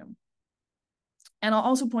equilibrium. And I'll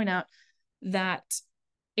also point out that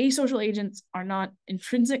asocial agents are not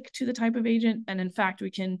intrinsic to the type of agent. And in fact,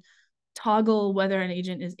 we can toggle whether an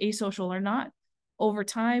agent is asocial or not over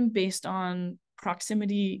time based on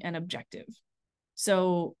proximity and objective.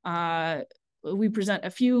 So we present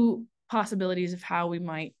a few possibilities of how we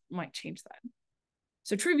might change that.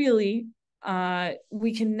 So trivially,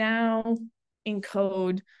 we can now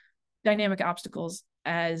encode dynamic obstacles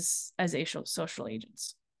as asocial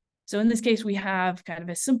agents. So in this case, we have kind of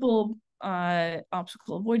a simple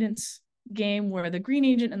obstacle avoidance game where the green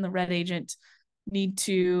agent and the red agent need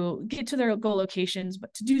to get to their goal locations,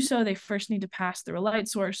 but to do so, they first need to pass through a light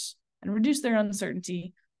source and reduce their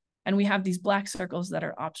uncertainty. And we have these black circles that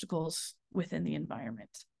are obstacles within the environment.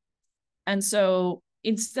 And so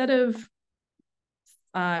instead of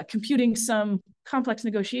computing some complex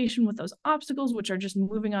negotiation with those obstacles, which are just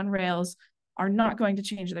moving on rails, are not going to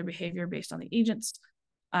change their behavior based on the agents,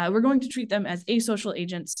 we're going to treat them as asocial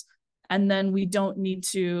agents, and then we don't need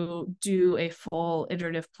to do a full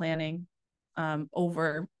iterative planning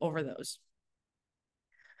over those.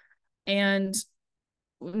 And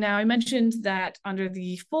now I mentioned that under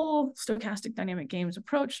the full stochastic dynamic games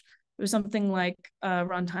approach, it was something like a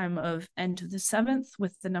runtime of n to the 7th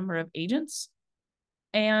with the number of agents.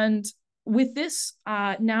 And with this,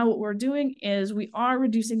 now what we're doing is we are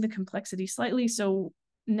reducing the complexity slightly. So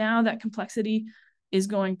now that complexity is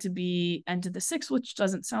going to be n to the 6th, which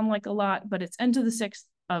doesn't sound like a lot, but it's n to the 6th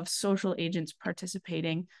of social agents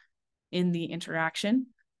participating in the interaction.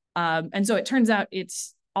 And so it turns out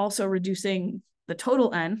it's also reducing the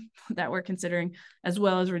total n that we're considering, as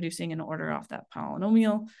well as reducing an order off that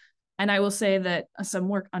polynomial. And I will say that some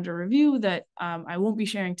work under review that I won't be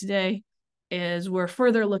sharing today is we're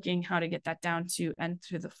further looking how to get that down to n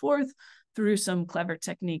to the 4th through some clever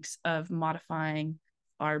techniques of modifying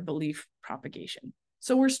our belief propagation.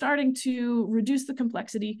 So we're starting to reduce the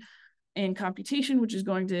complexity in computation, which is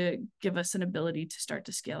going to give us an ability to start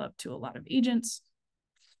to scale up to a lot of agents.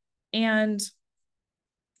 And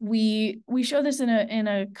we show this in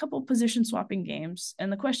a couple position swapping games.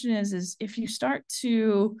 And the question is if you start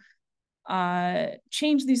to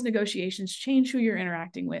change these negotiations, change who you're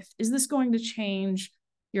interacting with, is this going to change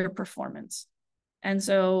your performance? And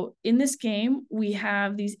so in this game, we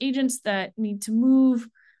have these agents that need to move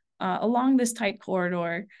along this tight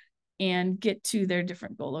corridor and get to their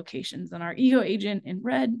different goal locations. And our ego agent in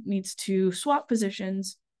red needs to swap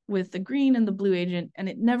positions with the green and the blue agent, and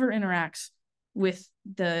it never interacts with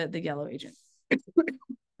the yellow agent.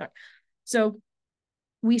 Sorry. So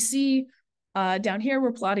we see down here,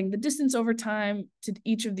 we're plotting the distance over time to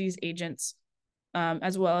each of these agents,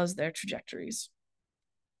 as well as their trajectories.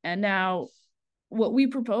 And now what we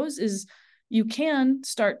propose is you can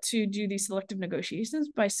start to do these selective negotiations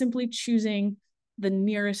by simply choosing the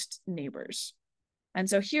nearest neighbors. And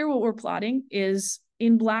so here what we're plotting is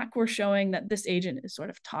in black, we're showing that this agent is sort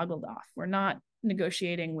of toggled off. We're not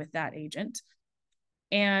negotiating with that agent.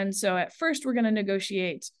 And so at first we're going to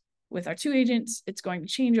negotiate with our two agents. It's going to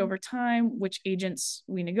change over time which agents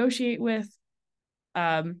we negotiate with.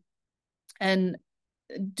 And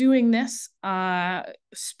doing this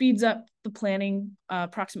speeds up the planning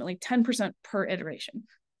approximately 10% per iteration.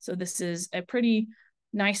 So this is a pretty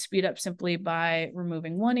nice speed up simply by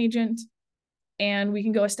removing one agent. And we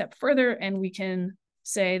can go a step further and we can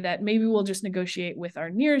say that maybe we'll just negotiate with our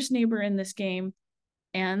nearest neighbor in this game.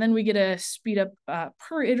 And then we get a speed up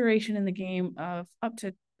per iteration in the game of up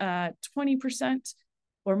to 20%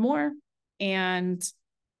 or more. And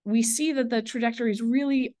we see that the trajectories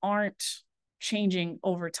really aren't changing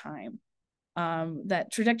over time.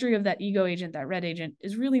 That trajectory of that ego agent, that red agent,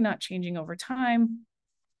 is really not changing over time.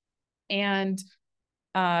 And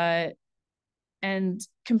And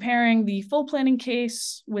comparing the full planning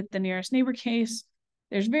case with the nearest neighbor case,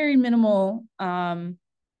 there's very minimal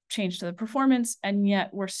change to the performance, and yet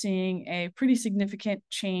we're seeing a pretty significant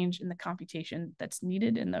change in the computation that's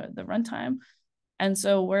needed in the runtime. And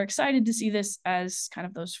so we're excited to see this as kind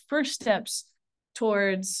of those first steps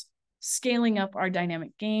towards scaling up our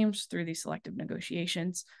dynamic games through these selective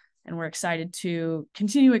negotiations. And we're excited to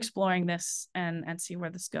continue exploring this and see where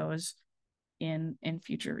this goes in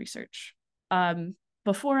future research.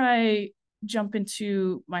 Before I jump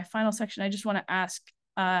into my final section, I just want to ask,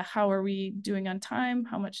 how are we doing on time?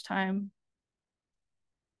 How much time?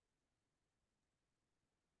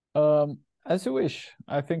 As you wish.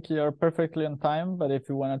 I think you're perfectly on time, but if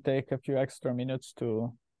you want to take a few extra minutes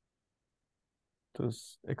to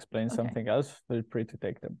explain something else, feel free to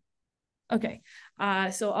take them. Okay,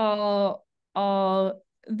 so I'll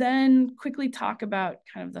then quickly talk about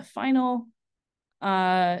kind of the final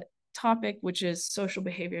topic, which is social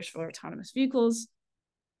behaviors for autonomous vehicles.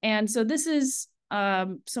 And so this is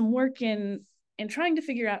some work in trying to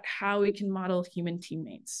figure out how we can model human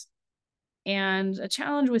teammates. And a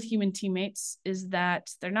challenge with human teammates is that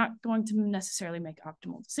they're not going to necessarily make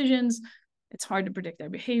optimal decisions. It's hard to predict their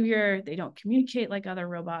behavior. They don't communicate like other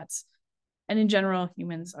robots. And in general,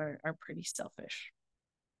 humans are pretty selfish.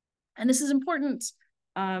 And this is important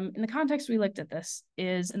in the context we looked at this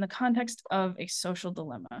is in the context of a social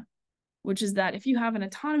dilemma, which is that if you have an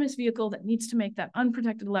autonomous vehicle that needs to make that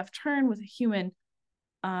unprotected left turn with a human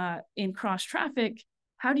in cross traffic,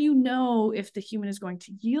 how do you know if the human is going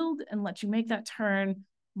to yield and let you make that turn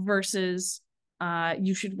versus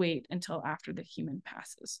you should wait until after the human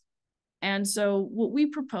passes? And so what we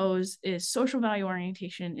propose is social value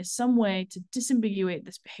orientation is some way to disambiguate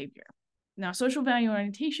this behavior. Now, social value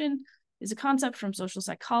orientation is a concept from social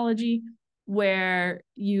psychology where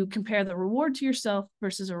you compare the reward to yourself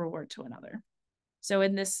versus a reward to another. So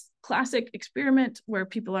in this classic experiment where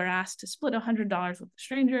people are asked to split $100 with a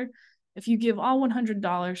stranger, if you give all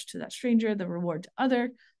 $100 to that stranger, the reward to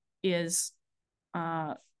other is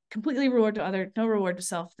completely reward to other, no reward to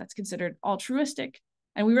self. That's considered altruistic.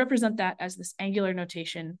 And we represent that as this angular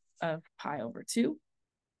notation of pi over 2.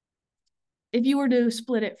 If you were to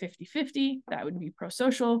split it 50-50, that would be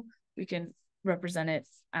pro-social. We can represent it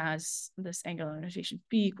as this angular notation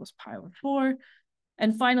b equals pi over 4.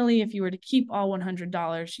 And finally, if you were to keep all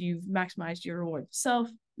 $100, you've maximized your reward to self,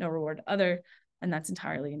 no reward to other, and that's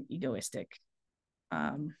entirely an egoistic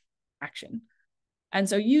action. And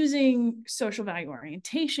so using social value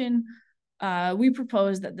orientation, we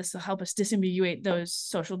propose that this will help us disambiguate those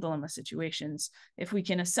social dilemma situations. If we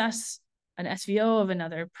can assess an SVO of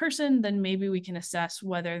another person, then maybe we can assess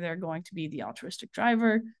whether they're going to be the altruistic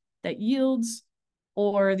driver that yields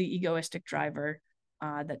or the egoistic driver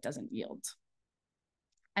that doesn't yield.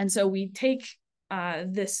 And so we take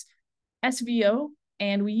this SVO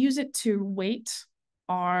and we use it to weight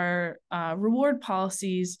our reward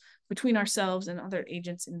policies between ourselves and other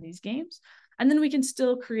agents in these games. And then we can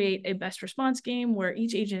still create a best response game where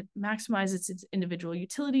each agent maximizes its individual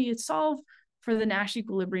utility, its solve for the Nash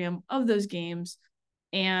equilibrium of those games.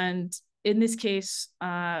 And in this case,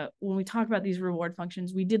 when we talk about these reward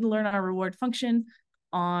functions, we did learn our reward function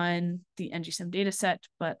on the ngsim data set,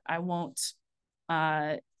 but I won't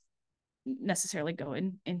necessarily go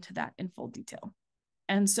into that in full detail.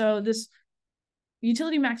 And so this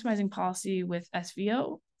utility maximizing policy with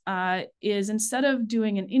SVO is instead of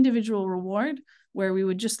doing an individual reward where we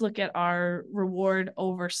would just look at our reward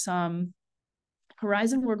over some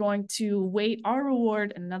horizon, we're going to weight our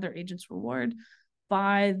reward and another agent's reward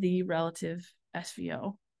by the relative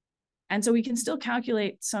SVO. And so we can still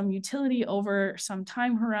calculate some utility over some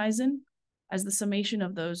time horizon as the summation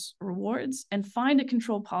of those rewards and find a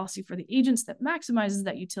control policy for the agents that maximizes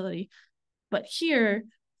that utility. But here,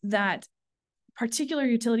 that particular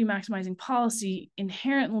utility maximizing policy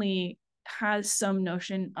inherently has some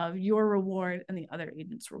notion of your reward and the other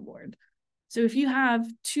agent's reward. So if you have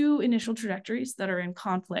two initial trajectories that are in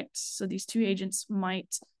conflict, so these two agents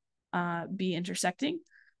might be intersecting,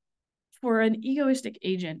 for an egoistic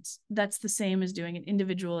agent, that's the same as doing an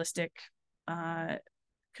individualistic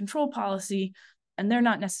control policy, and they're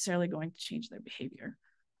not necessarily going to change their behavior.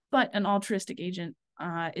 But an altruistic agent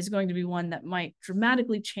is going to be one that might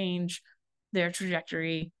dramatically change their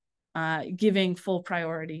trajectory, giving full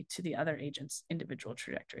priority to the other agent's individual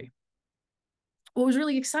trajectory. What was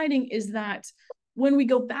really exciting is that when we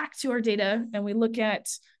go back to our data and we look at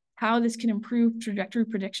how this can improve trajectory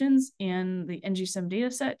predictions in the ngsim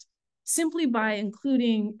data set, simply by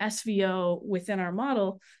including SVO within our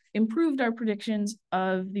model, improved our predictions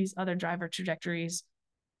of these other driver trajectories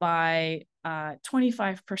by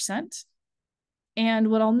 25%. And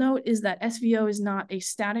what I'll note is that SVO is not a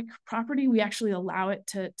static property. We actually allow it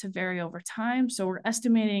to vary over time. So we're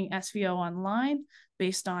estimating SVO online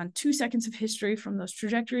based on 2 seconds of history from those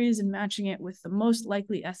trajectories and matching it with the most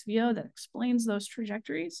likely SVO that explains those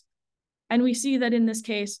trajectories. And we see that in this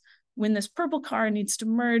case, when this purple car needs to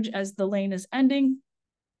merge as the lane is ending,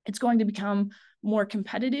 it's going to become more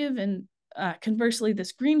competitive. And conversely,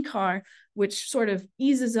 this green car, which sort of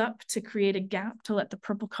eases up to create a gap to let the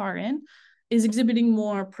purple car in, is exhibiting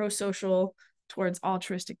more pro-social towards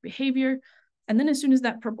altruistic behavior. And then as soon as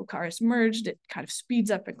that purple car is merged, it kind of speeds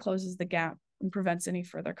up and closes the gap and prevents any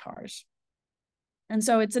further cars. And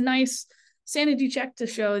so it's a nice sanity check to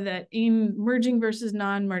show that in merging versus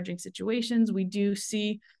non-merging situations, we do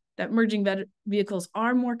see that merging vehicles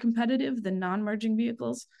are more competitive than non-merging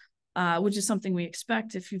vehicles, which is something we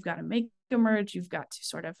expect. If you've got to make a merge, you've got to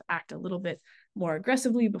sort of act a little bit more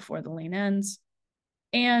aggressively before the lane ends.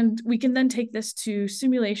 And we can then take this to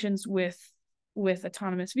simulations with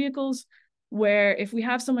autonomous vehicles, where if we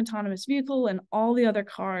have some autonomous vehicle and all the other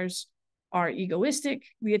cars are egoistic,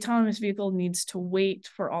 the autonomous vehicle needs to wait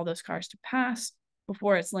for all those cars to pass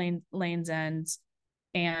before its lanes ends,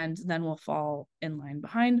 and then will fall in line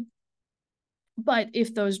behind. But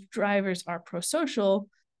if those drivers are pro-social,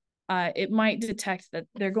 it might detect that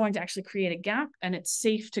they're going to actually create a gap, and it's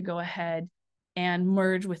safe to go ahead and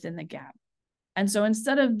merge within the gap. And so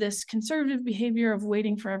instead of this conservative behavior of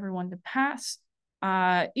waiting for everyone to pass,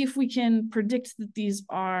 if we can predict that these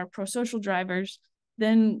are pro-social drivers,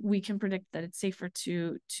 then we can predict that it's safer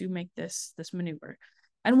to make this maneuver.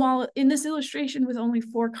 And while in this illustration with only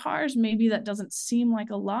 4 cars, maybe that doesn't seem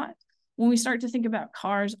like a lot, when we start to think about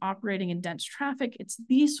cars operating in dense traffic, it's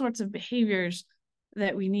these sorts of behaviors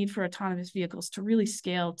that we need for autonomous vehicles to really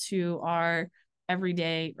scale to our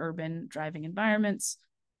everyday urban driving environments.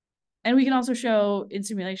 And we can also show in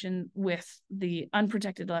simulation with the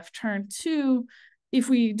unprotected left turn too, if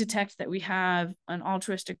we detect that we have an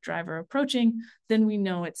altruistic driver approaching, then we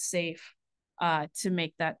know it's safe to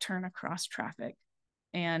make that turn across traffic.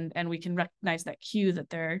 And we can recognize that cue that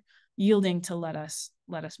they're yielding to let us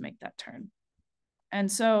make that turn. And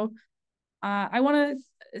so I want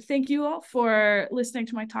to thank you all for listening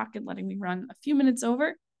to my talk and letting me run a few minutes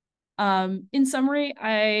over. In summary,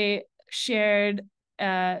 I shared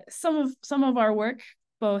some of our work,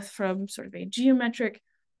 both from sort of a geometric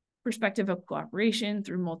perspective of cooperation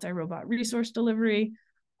through multi-robot resource delivery,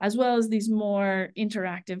 as well as these more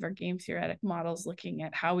interactive or game theoretic models looking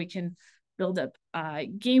at how we can build up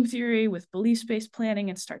game theory with belief-based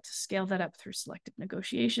planning and start to scale that up through selective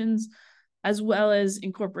negotiations, as well as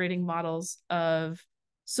incorporating models of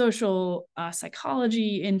social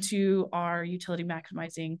psychology into our utility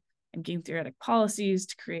maximizing and game theoretic policies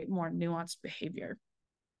to create more nuanced behavior.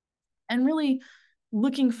 And really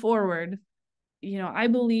looking forward, I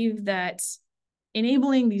believe that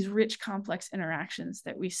enabling these rich, complex interactions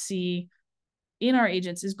that we see in our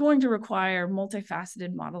agents is going to require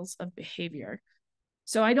multifaceted models of behavior.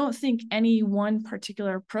 So I don't think any one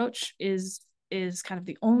particular approach is kind of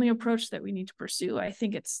the only approach that we need to pursue. I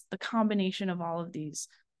think it's the combination of all of these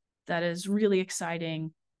that is really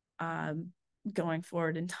exciting going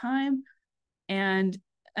forward in time. And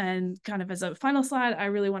kind of as a final slide, I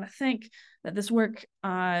really want to thank that this work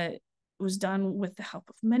was done with the help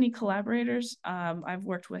of many collaborators. I've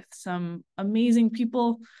worked with some amazing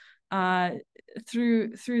people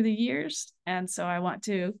through the years. And so I want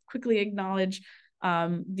to quickly acknowledge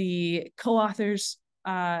the co-authors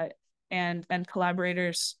and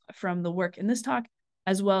collaborators from the work in this talk,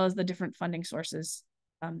 as well as the different funding sources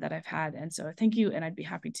that I've had. And so thank you, and I'd be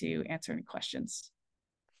happy to answer any questions.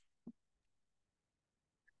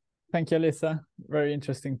 Thank you, Alyssa. Very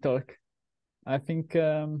interesting talk. I think,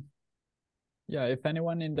 yeah, if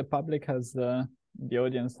anyone in the public has, the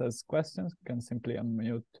audience has questions, can simply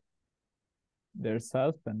unmute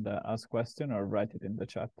themselves and ask question or write it in the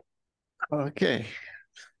chat. Okay.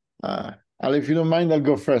 Ali, if you don't mind, I'll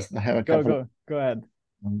go first. I have a couple. Go ahead.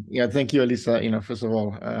 Yeah, thank you, Alyssa. First of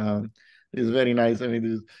all, it's very nice. I mean,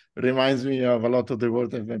 it reminds me of a lot of the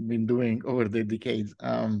work that I've been doing over the decades.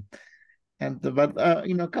 But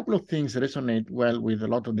a couple of things resonate well with a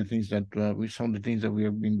lot of the things that some of the things that we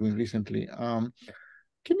have been doing recently.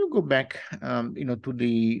 Can you go back,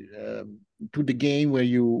 to the game where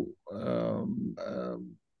you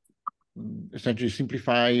essentially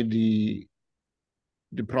simplify the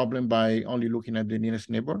problem by only looking at the nearest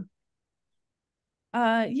neighbor?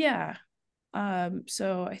 Yeah.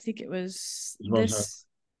 So I think it was this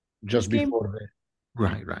just game. before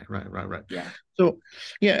Right. Yeah. So,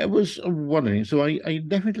 yeah, I was wondering. So, I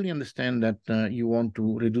definitely understand that you want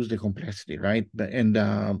to reduce the complexity, right? And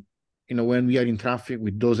when we are in traffic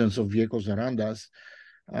with dozens of vehicles around us,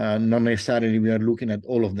 not necessarily we are looking at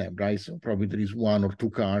all of them, right? So probably there is one or two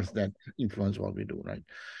cars that influence what we do, right?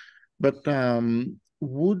 But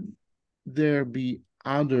would there be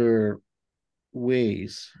other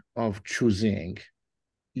ways of choosing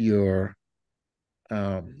your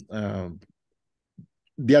the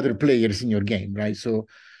other players in your game, right? So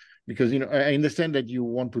because I understand that you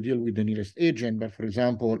want to deal with the nearest agent, but for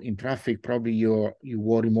example, in traffic, probably you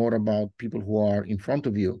worry more about people who are in front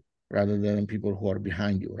of you rather than people who are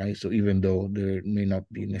behind you, right? So even though there may not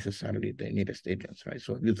be necessarily the nearest agents, right?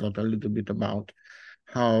 So you thought a little bit about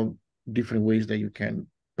how different ways that you can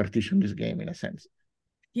partition this game in a sense.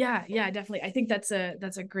 Yeah, definitely. I think that's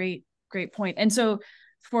a great point. And so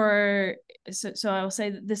I will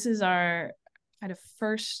say that this is our kind of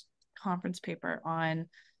first conference paper on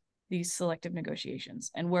these selective negotiations,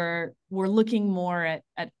 and we're looking more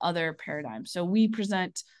at other paradigms. So we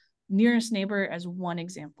present nearest neighbor as one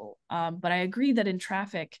example, but I agree that in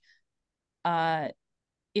traffic,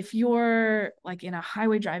 if you're like in a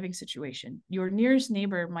highway driving situation, your nearest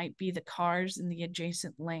neighbor might be the cars in the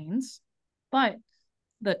adjacent lanes, but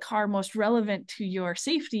the car most relevant to your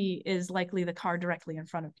safety is likely the car directly in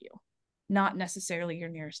front of you, not necessarily your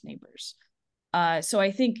nearest neighbors. So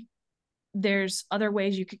I think there's other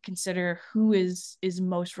ways you could consider who is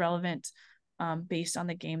most relevant based on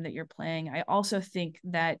the game that you're playing. I also think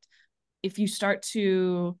that if you start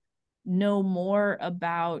to know more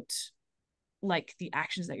about like the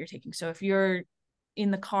actions that you're taking, so if you're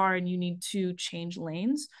in the car and you need to change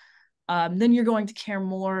lanes, then you're going to care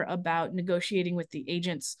more about negotiating with the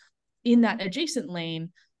agents in that adjacent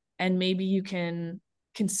lane, and maybe you can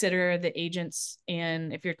consider the agents.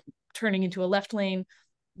 And if you're turning into a left lane,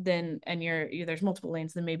 then and there's multiple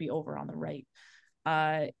lanes, then maybe over on the right,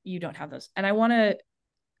 you don't have those. And I want to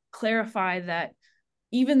clarify that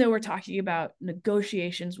even though we're talking about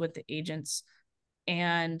negotiations with the agents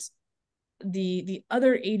and the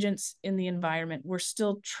other agents in the environment, we're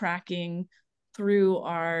still tracking through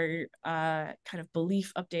our kind of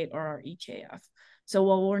belief update or our EKF. So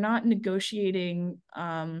while we're not negotiating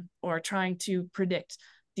or trying to predict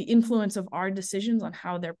the influence of our decisions on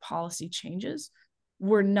how their policy changes,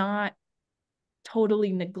 we're not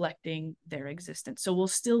totally neglecting their existence. So we'll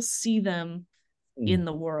still see them in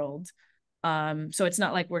the world. So it's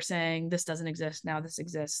not like we're saying this doesn't exist, now this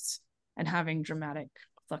exists, and having dramatic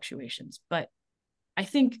fluctuations. But I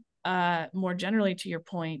think more generally to your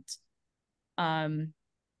point,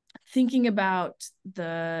 thinking about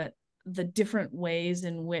the different ways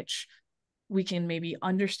in which we can maybe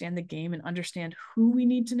understand the game and understand who we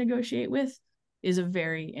need to negotiate with is a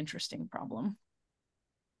very interesting problem.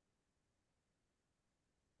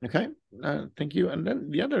 Okay, thank you. And then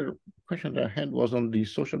the other question that I had was on the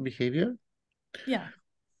social behavior. Yeah.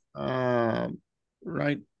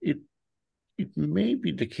 Right. It may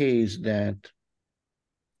be the case that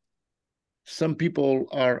some people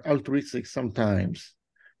are altruistic sometimes,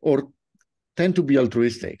 or tend to be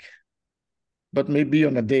altruistic, but maybe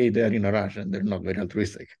on a day they're in a rush and they're not very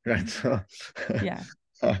altruistic, right? So, yeah.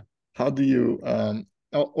 How do you,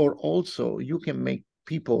 or also you can make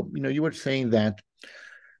people, you were saying that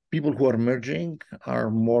people who are merging are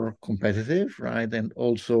more competitive, right? And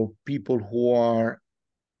also people who are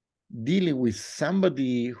dealing with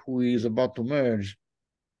somebody who is about to merge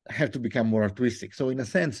have to become more altruistic. So in a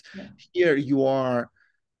sense, here you are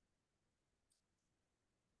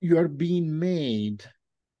being made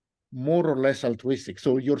more or less altruistic.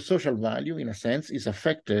 So your social value, in a sense, is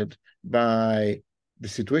affected by the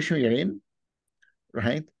situation you're in,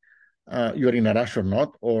 right? You're in a rush or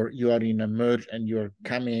not, or you are in a merge and you're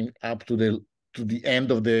coming up to the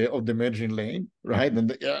end of the merging lane, right?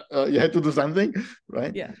 And you had to do something,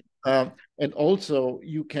 right? Yeah. And also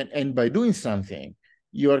you can, and by doing something,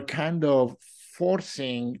 you're kind of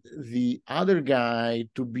forcing the other guy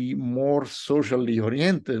to be more socially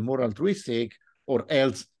oriented, more altruistic, or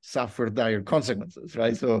else suffer dire consequences,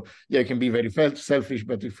 right? So yeah, it can be very selfish,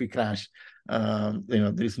 but if we crash,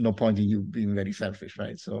 there is no point in you being very selfish,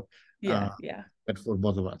 right? So but for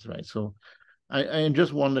both of us, right? So I am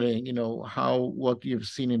just wondering, what you've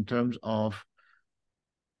seen in terms of,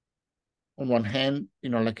 on one hand,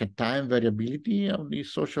 like a time variability of the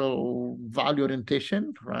social value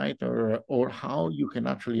orientation, right? Or how you can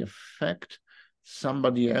actually affect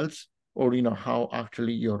somebody else, or, how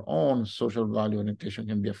actually your own social value orientation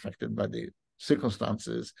can be affected by the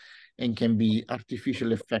circumstances and can be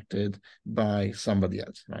artificially affected by somebody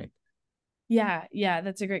else, right? Yeah,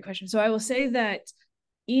 that's a great question. So I will say that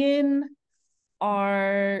in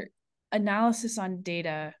our analysis on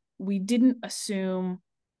data, we didn't assume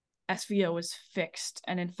SVO was fixed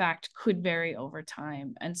and in fact could vary over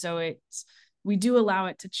time. And so we do allow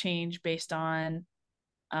it to change based on,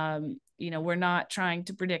 we're not trying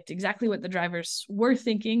to predict exactly what the drivers were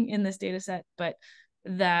thinking in this data set, but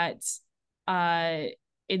that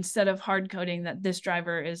instead of hard coding that this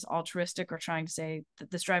driver is altruistic or trying to say that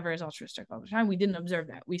this driver is altruistic all the time, we didn't observe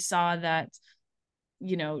that. We saw that,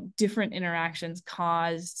 different interactions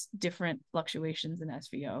caused different fluctuations in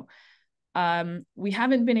SVO. We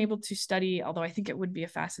haven't been able to study, although I think it would be a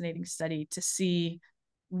fascinating study to see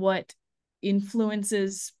what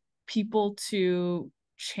influences people to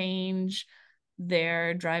change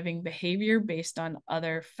their driving behavior based on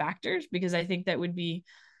other factors, because I think that would be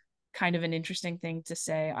kind of an interesting thing to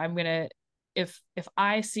say. If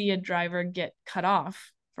I see a driver get cut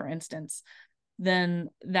off, for instance, then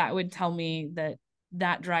that would tell me that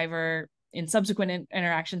driver in subsequent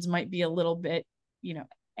interactions might be a little bit,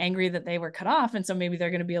 angry that they were cut off. And so maybe they're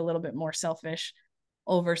going to be a little bit more selfish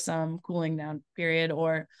over some cooling down period,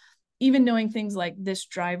 or even knowing things like this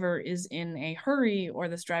driver is in a hurry or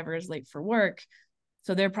this driver is late for work,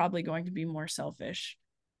 so they're probably going to be more selfish.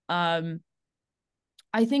 I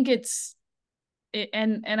think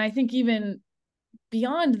and I think even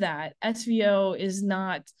beyond that, SVO is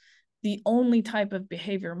not the only type of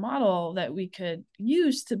behavior model that we could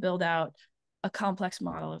use to build out a complex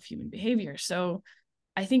model of human behavior. So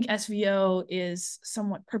I think SVO is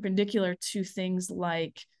somewhat perpendicular to things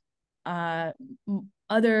like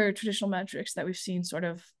other traditional metrics that we've seen sort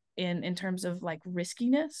of in terms of like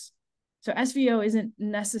riskiness. So SVO isn't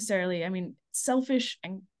necessarily, selfish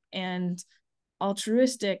and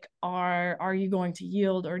altruistic are you going to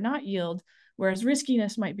yield or not yield? Whereas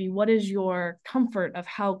riskiness might be, what is your comfort of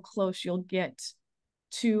how close you'll get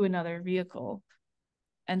to another vehicle?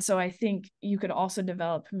 And so I think you could also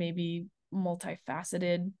develop maybe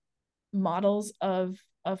multifaceted models of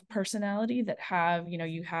personality that have,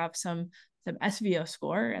 you have some SVO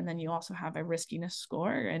score, and then you also have a riskiness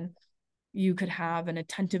score, and you could have an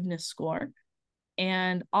attentiveness score,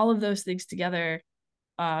 and all of those things together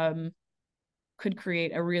could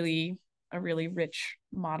create a really rich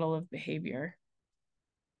model of behavior.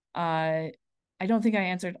 I don't think I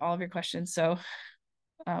answered all of your questions, so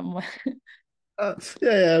I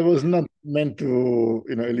was not meant to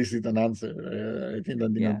elicit an answer. I think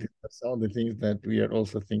that these are some of the things that we are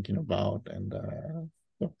also thinking about, and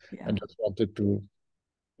I just wanted to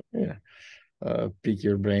pick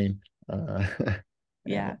your brain. I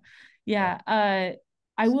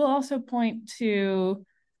will also point to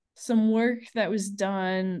some work that was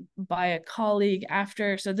done by a colleague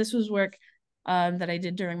after. So this was work that I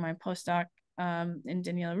did during my postdoc in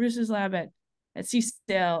Daniela Russo's lab at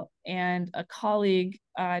CSAIL, and a colleague,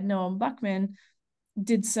 Noam Buckman,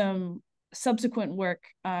 did some subsequent work.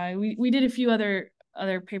 We did a few other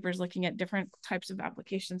papers looking at different types of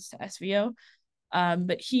applications to SVO,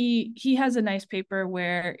 but he has a nice paper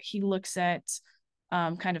where he looks at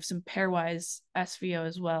kind of some pairwise SVO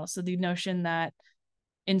as well. So the notion that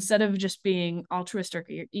instead of just being altruistic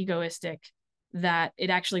or egoistic, that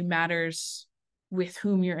it actually matters with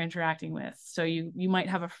whom you're interacting with. So you might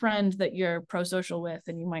have a friend that you're pro-social with,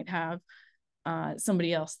 and you might have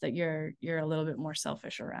somebody else that you're a little bit more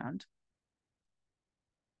selfish around.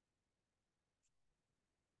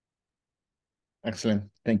 Excellent.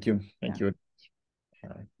 Thank you. Thank you.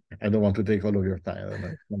 I don't want to take all of your time. I don't know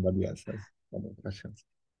if somebody else has other questions.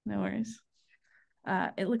 No worries.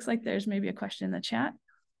 It looks like there's maybe a question in the chat.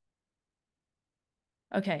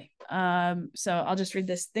 Okay, so I'll just read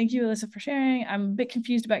this. Thank you, Alyssa, for sharing. I'm a bit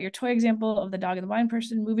confused about your toy example of the dog and the blind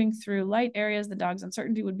person moving through light areas. The dog's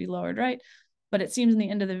uncertainty would be lowered, right? But it seems in the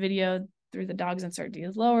end of the video, through the dog's uncertainty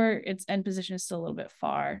is lower. Its end position is still a little bit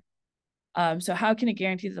far. So how can it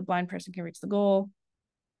guarantee that the blind person can reach the goal?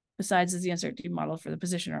 Besides, is the uncertainty model for the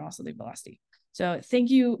position or also the velocity? So thank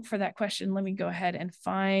you for that question. Let me go ahead and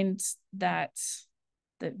find that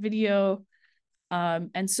video.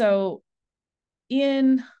 And so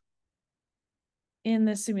in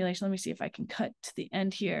this simulation, let me see if I can cut to the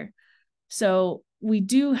end here. So we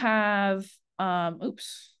do have,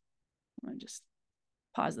 oops, let me just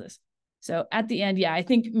pause this. So at the end, I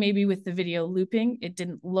think maybe with the video looping, it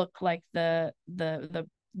didn't look like the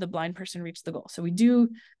blind person reached the goal. So we do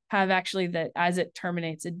have actually that as it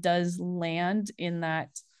terminates, it does land in that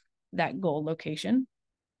goal location.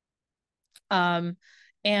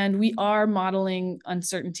 And we are modeling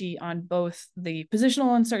uncertainty on both the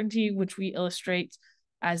positional uncertainty, which we illustrate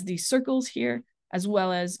as these circles here, as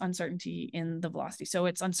well as uncertainty in the velocity. So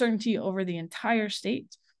it's uncertainty over the entire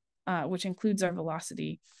state, which includes our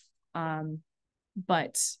velocity.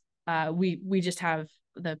 But we just have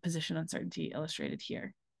the position uncertainty illustrated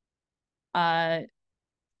here. And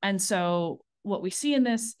so what we see in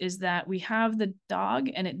this is that we have the dog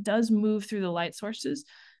and it does move through the light sources.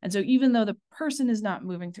 And so even though the person is not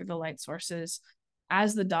moving through the light sources,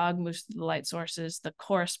 as the dog moves through the light sources, the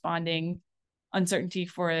corresponding uncertainty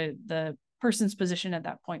for the person's position at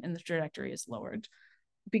that point in the trajectory is lowered.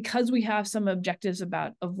 Because we have some objectives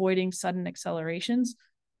about avoiding sudden accelerations,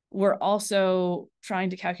 we're also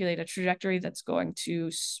trying to calculate a trajectory that's going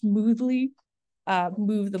to smoothly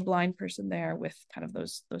move the blind person there with kind of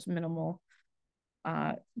those minimal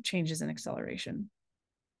changes in acceleration.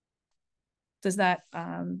 Does that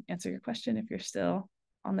answer your question if you're still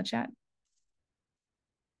on the chat?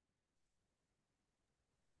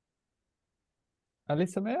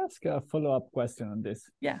 Alyssa, may I ask a follow-up question on this?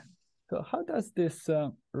 Yeah. So how does this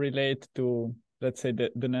relate to, let's say,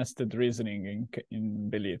 the nested reasoning in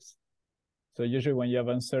beliefs? So usually when you have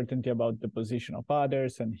uncertainty about the position of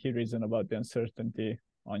others and he reason about the uncertainty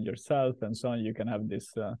on yourself and so on, you can have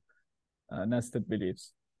this nested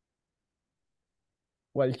beliefs.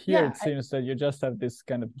 Well, here it seems that you just have this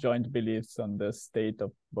kind of joint beliefs on the state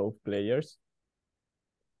of both players.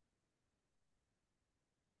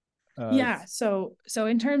 Yeah, so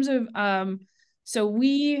in terms of, so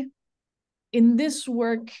we, in this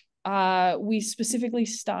work, we specifically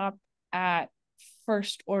stop at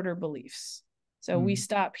first order beliefs. So we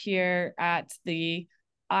stop here at the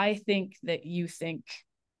I think that you think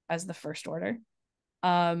as the first order.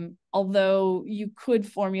 Although you could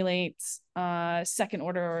formulate second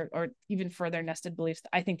order or even further nested beliefs,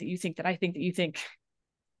 I think that you think that I think that you think,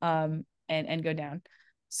 and go down.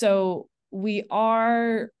 So we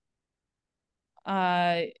are,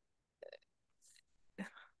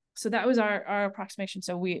 so that was our approximation.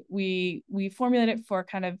 So we formulate it for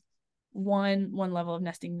kind of one level of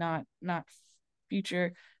nesting, not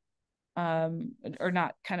future, or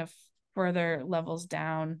not kind of further levels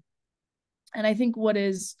down. And I think what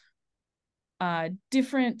is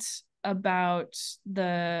different about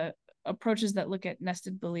the approaches that look at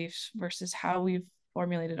nested beliefs versus how we've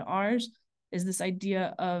formulated ours is this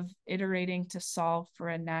idea of iterating to solve for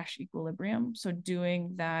a Nash equilibrium. So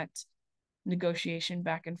doing that negotiation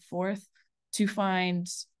back and forth to find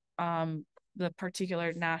the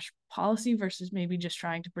particular Nash policy versus maybe just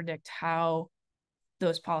trying to predict how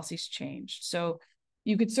those policies changed. So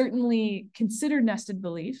you could certainly consider nested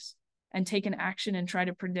beliefs and take an action and try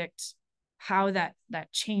to predict how that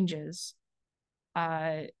changes.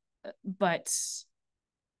 But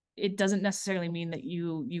it doesn't necessarily mean that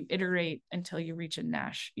you iterate until you reach a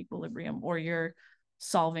Nash equilibrium, or you're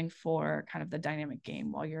solving for kind of the dynamic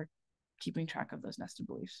game while you're keeping track of those nested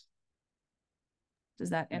beliefs. Does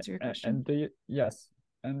that answer your question? And do you, yes.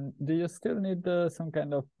 And do you still need some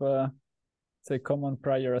kind of, say, common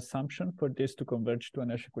prior assumption for this to converge to a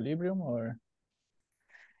Nash equilibrium, or?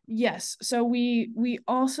 Yes. So we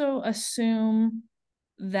also assume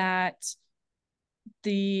that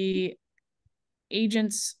the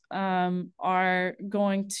agents are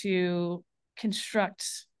going to construct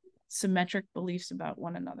symmetric beliefs about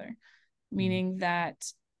one another, meaning that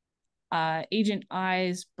Agent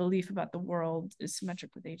I's belief about the world is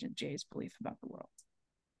symmetric with Agent J's belief about the world.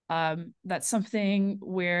 That's something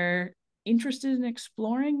we're interested in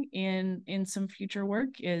exploring in some future work,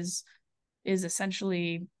 is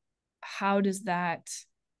essentially how does that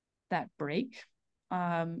break?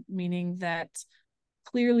 Meaning that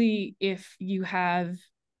clearly if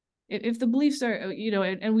the beliefs are,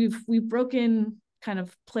 and we've broken, kind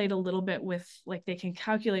of played a little bit with, like, they can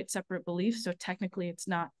calculate separate beliefs. So technically it's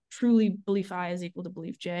not truly belief I is equal to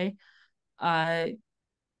belief J. But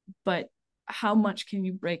how much can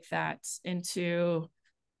you break that into?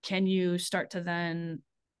 Can you start to then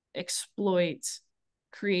exploit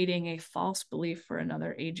creating a false belief for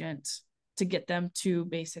another agent to get them to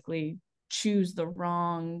basically choose the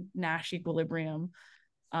wrong Nash equilibrium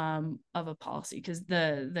of a policy? Because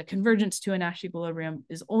the convergence to a Nash equilibrium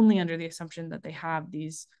is only under the assumption that they have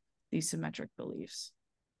these symmetric beliefs.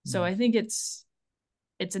 So I think it's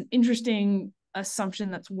an interesting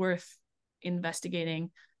assumption that's worth investigating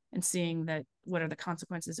and seeing that what are the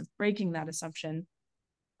consequences of breaking that assumption.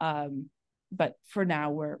 But for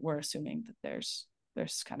now, we're assuming that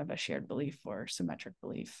there's kind of a shared belief or symmetric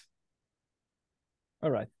belief. All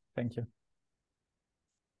right, thank you.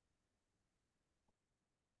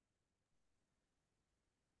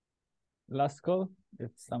 Last call,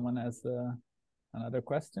 if someone has another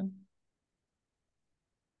question.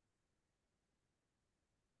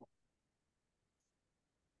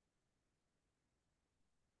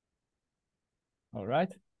 All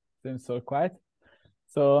right, seems so quiet.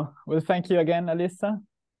 So we'll thank you again, Alyssa.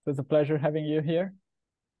 It was a pleasure having you here.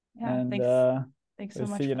 Yeah, and thanks so we'll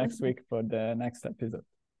much see you for next listening. week for the next episode.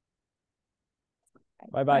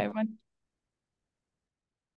 Bye, Bye-bye. everyone.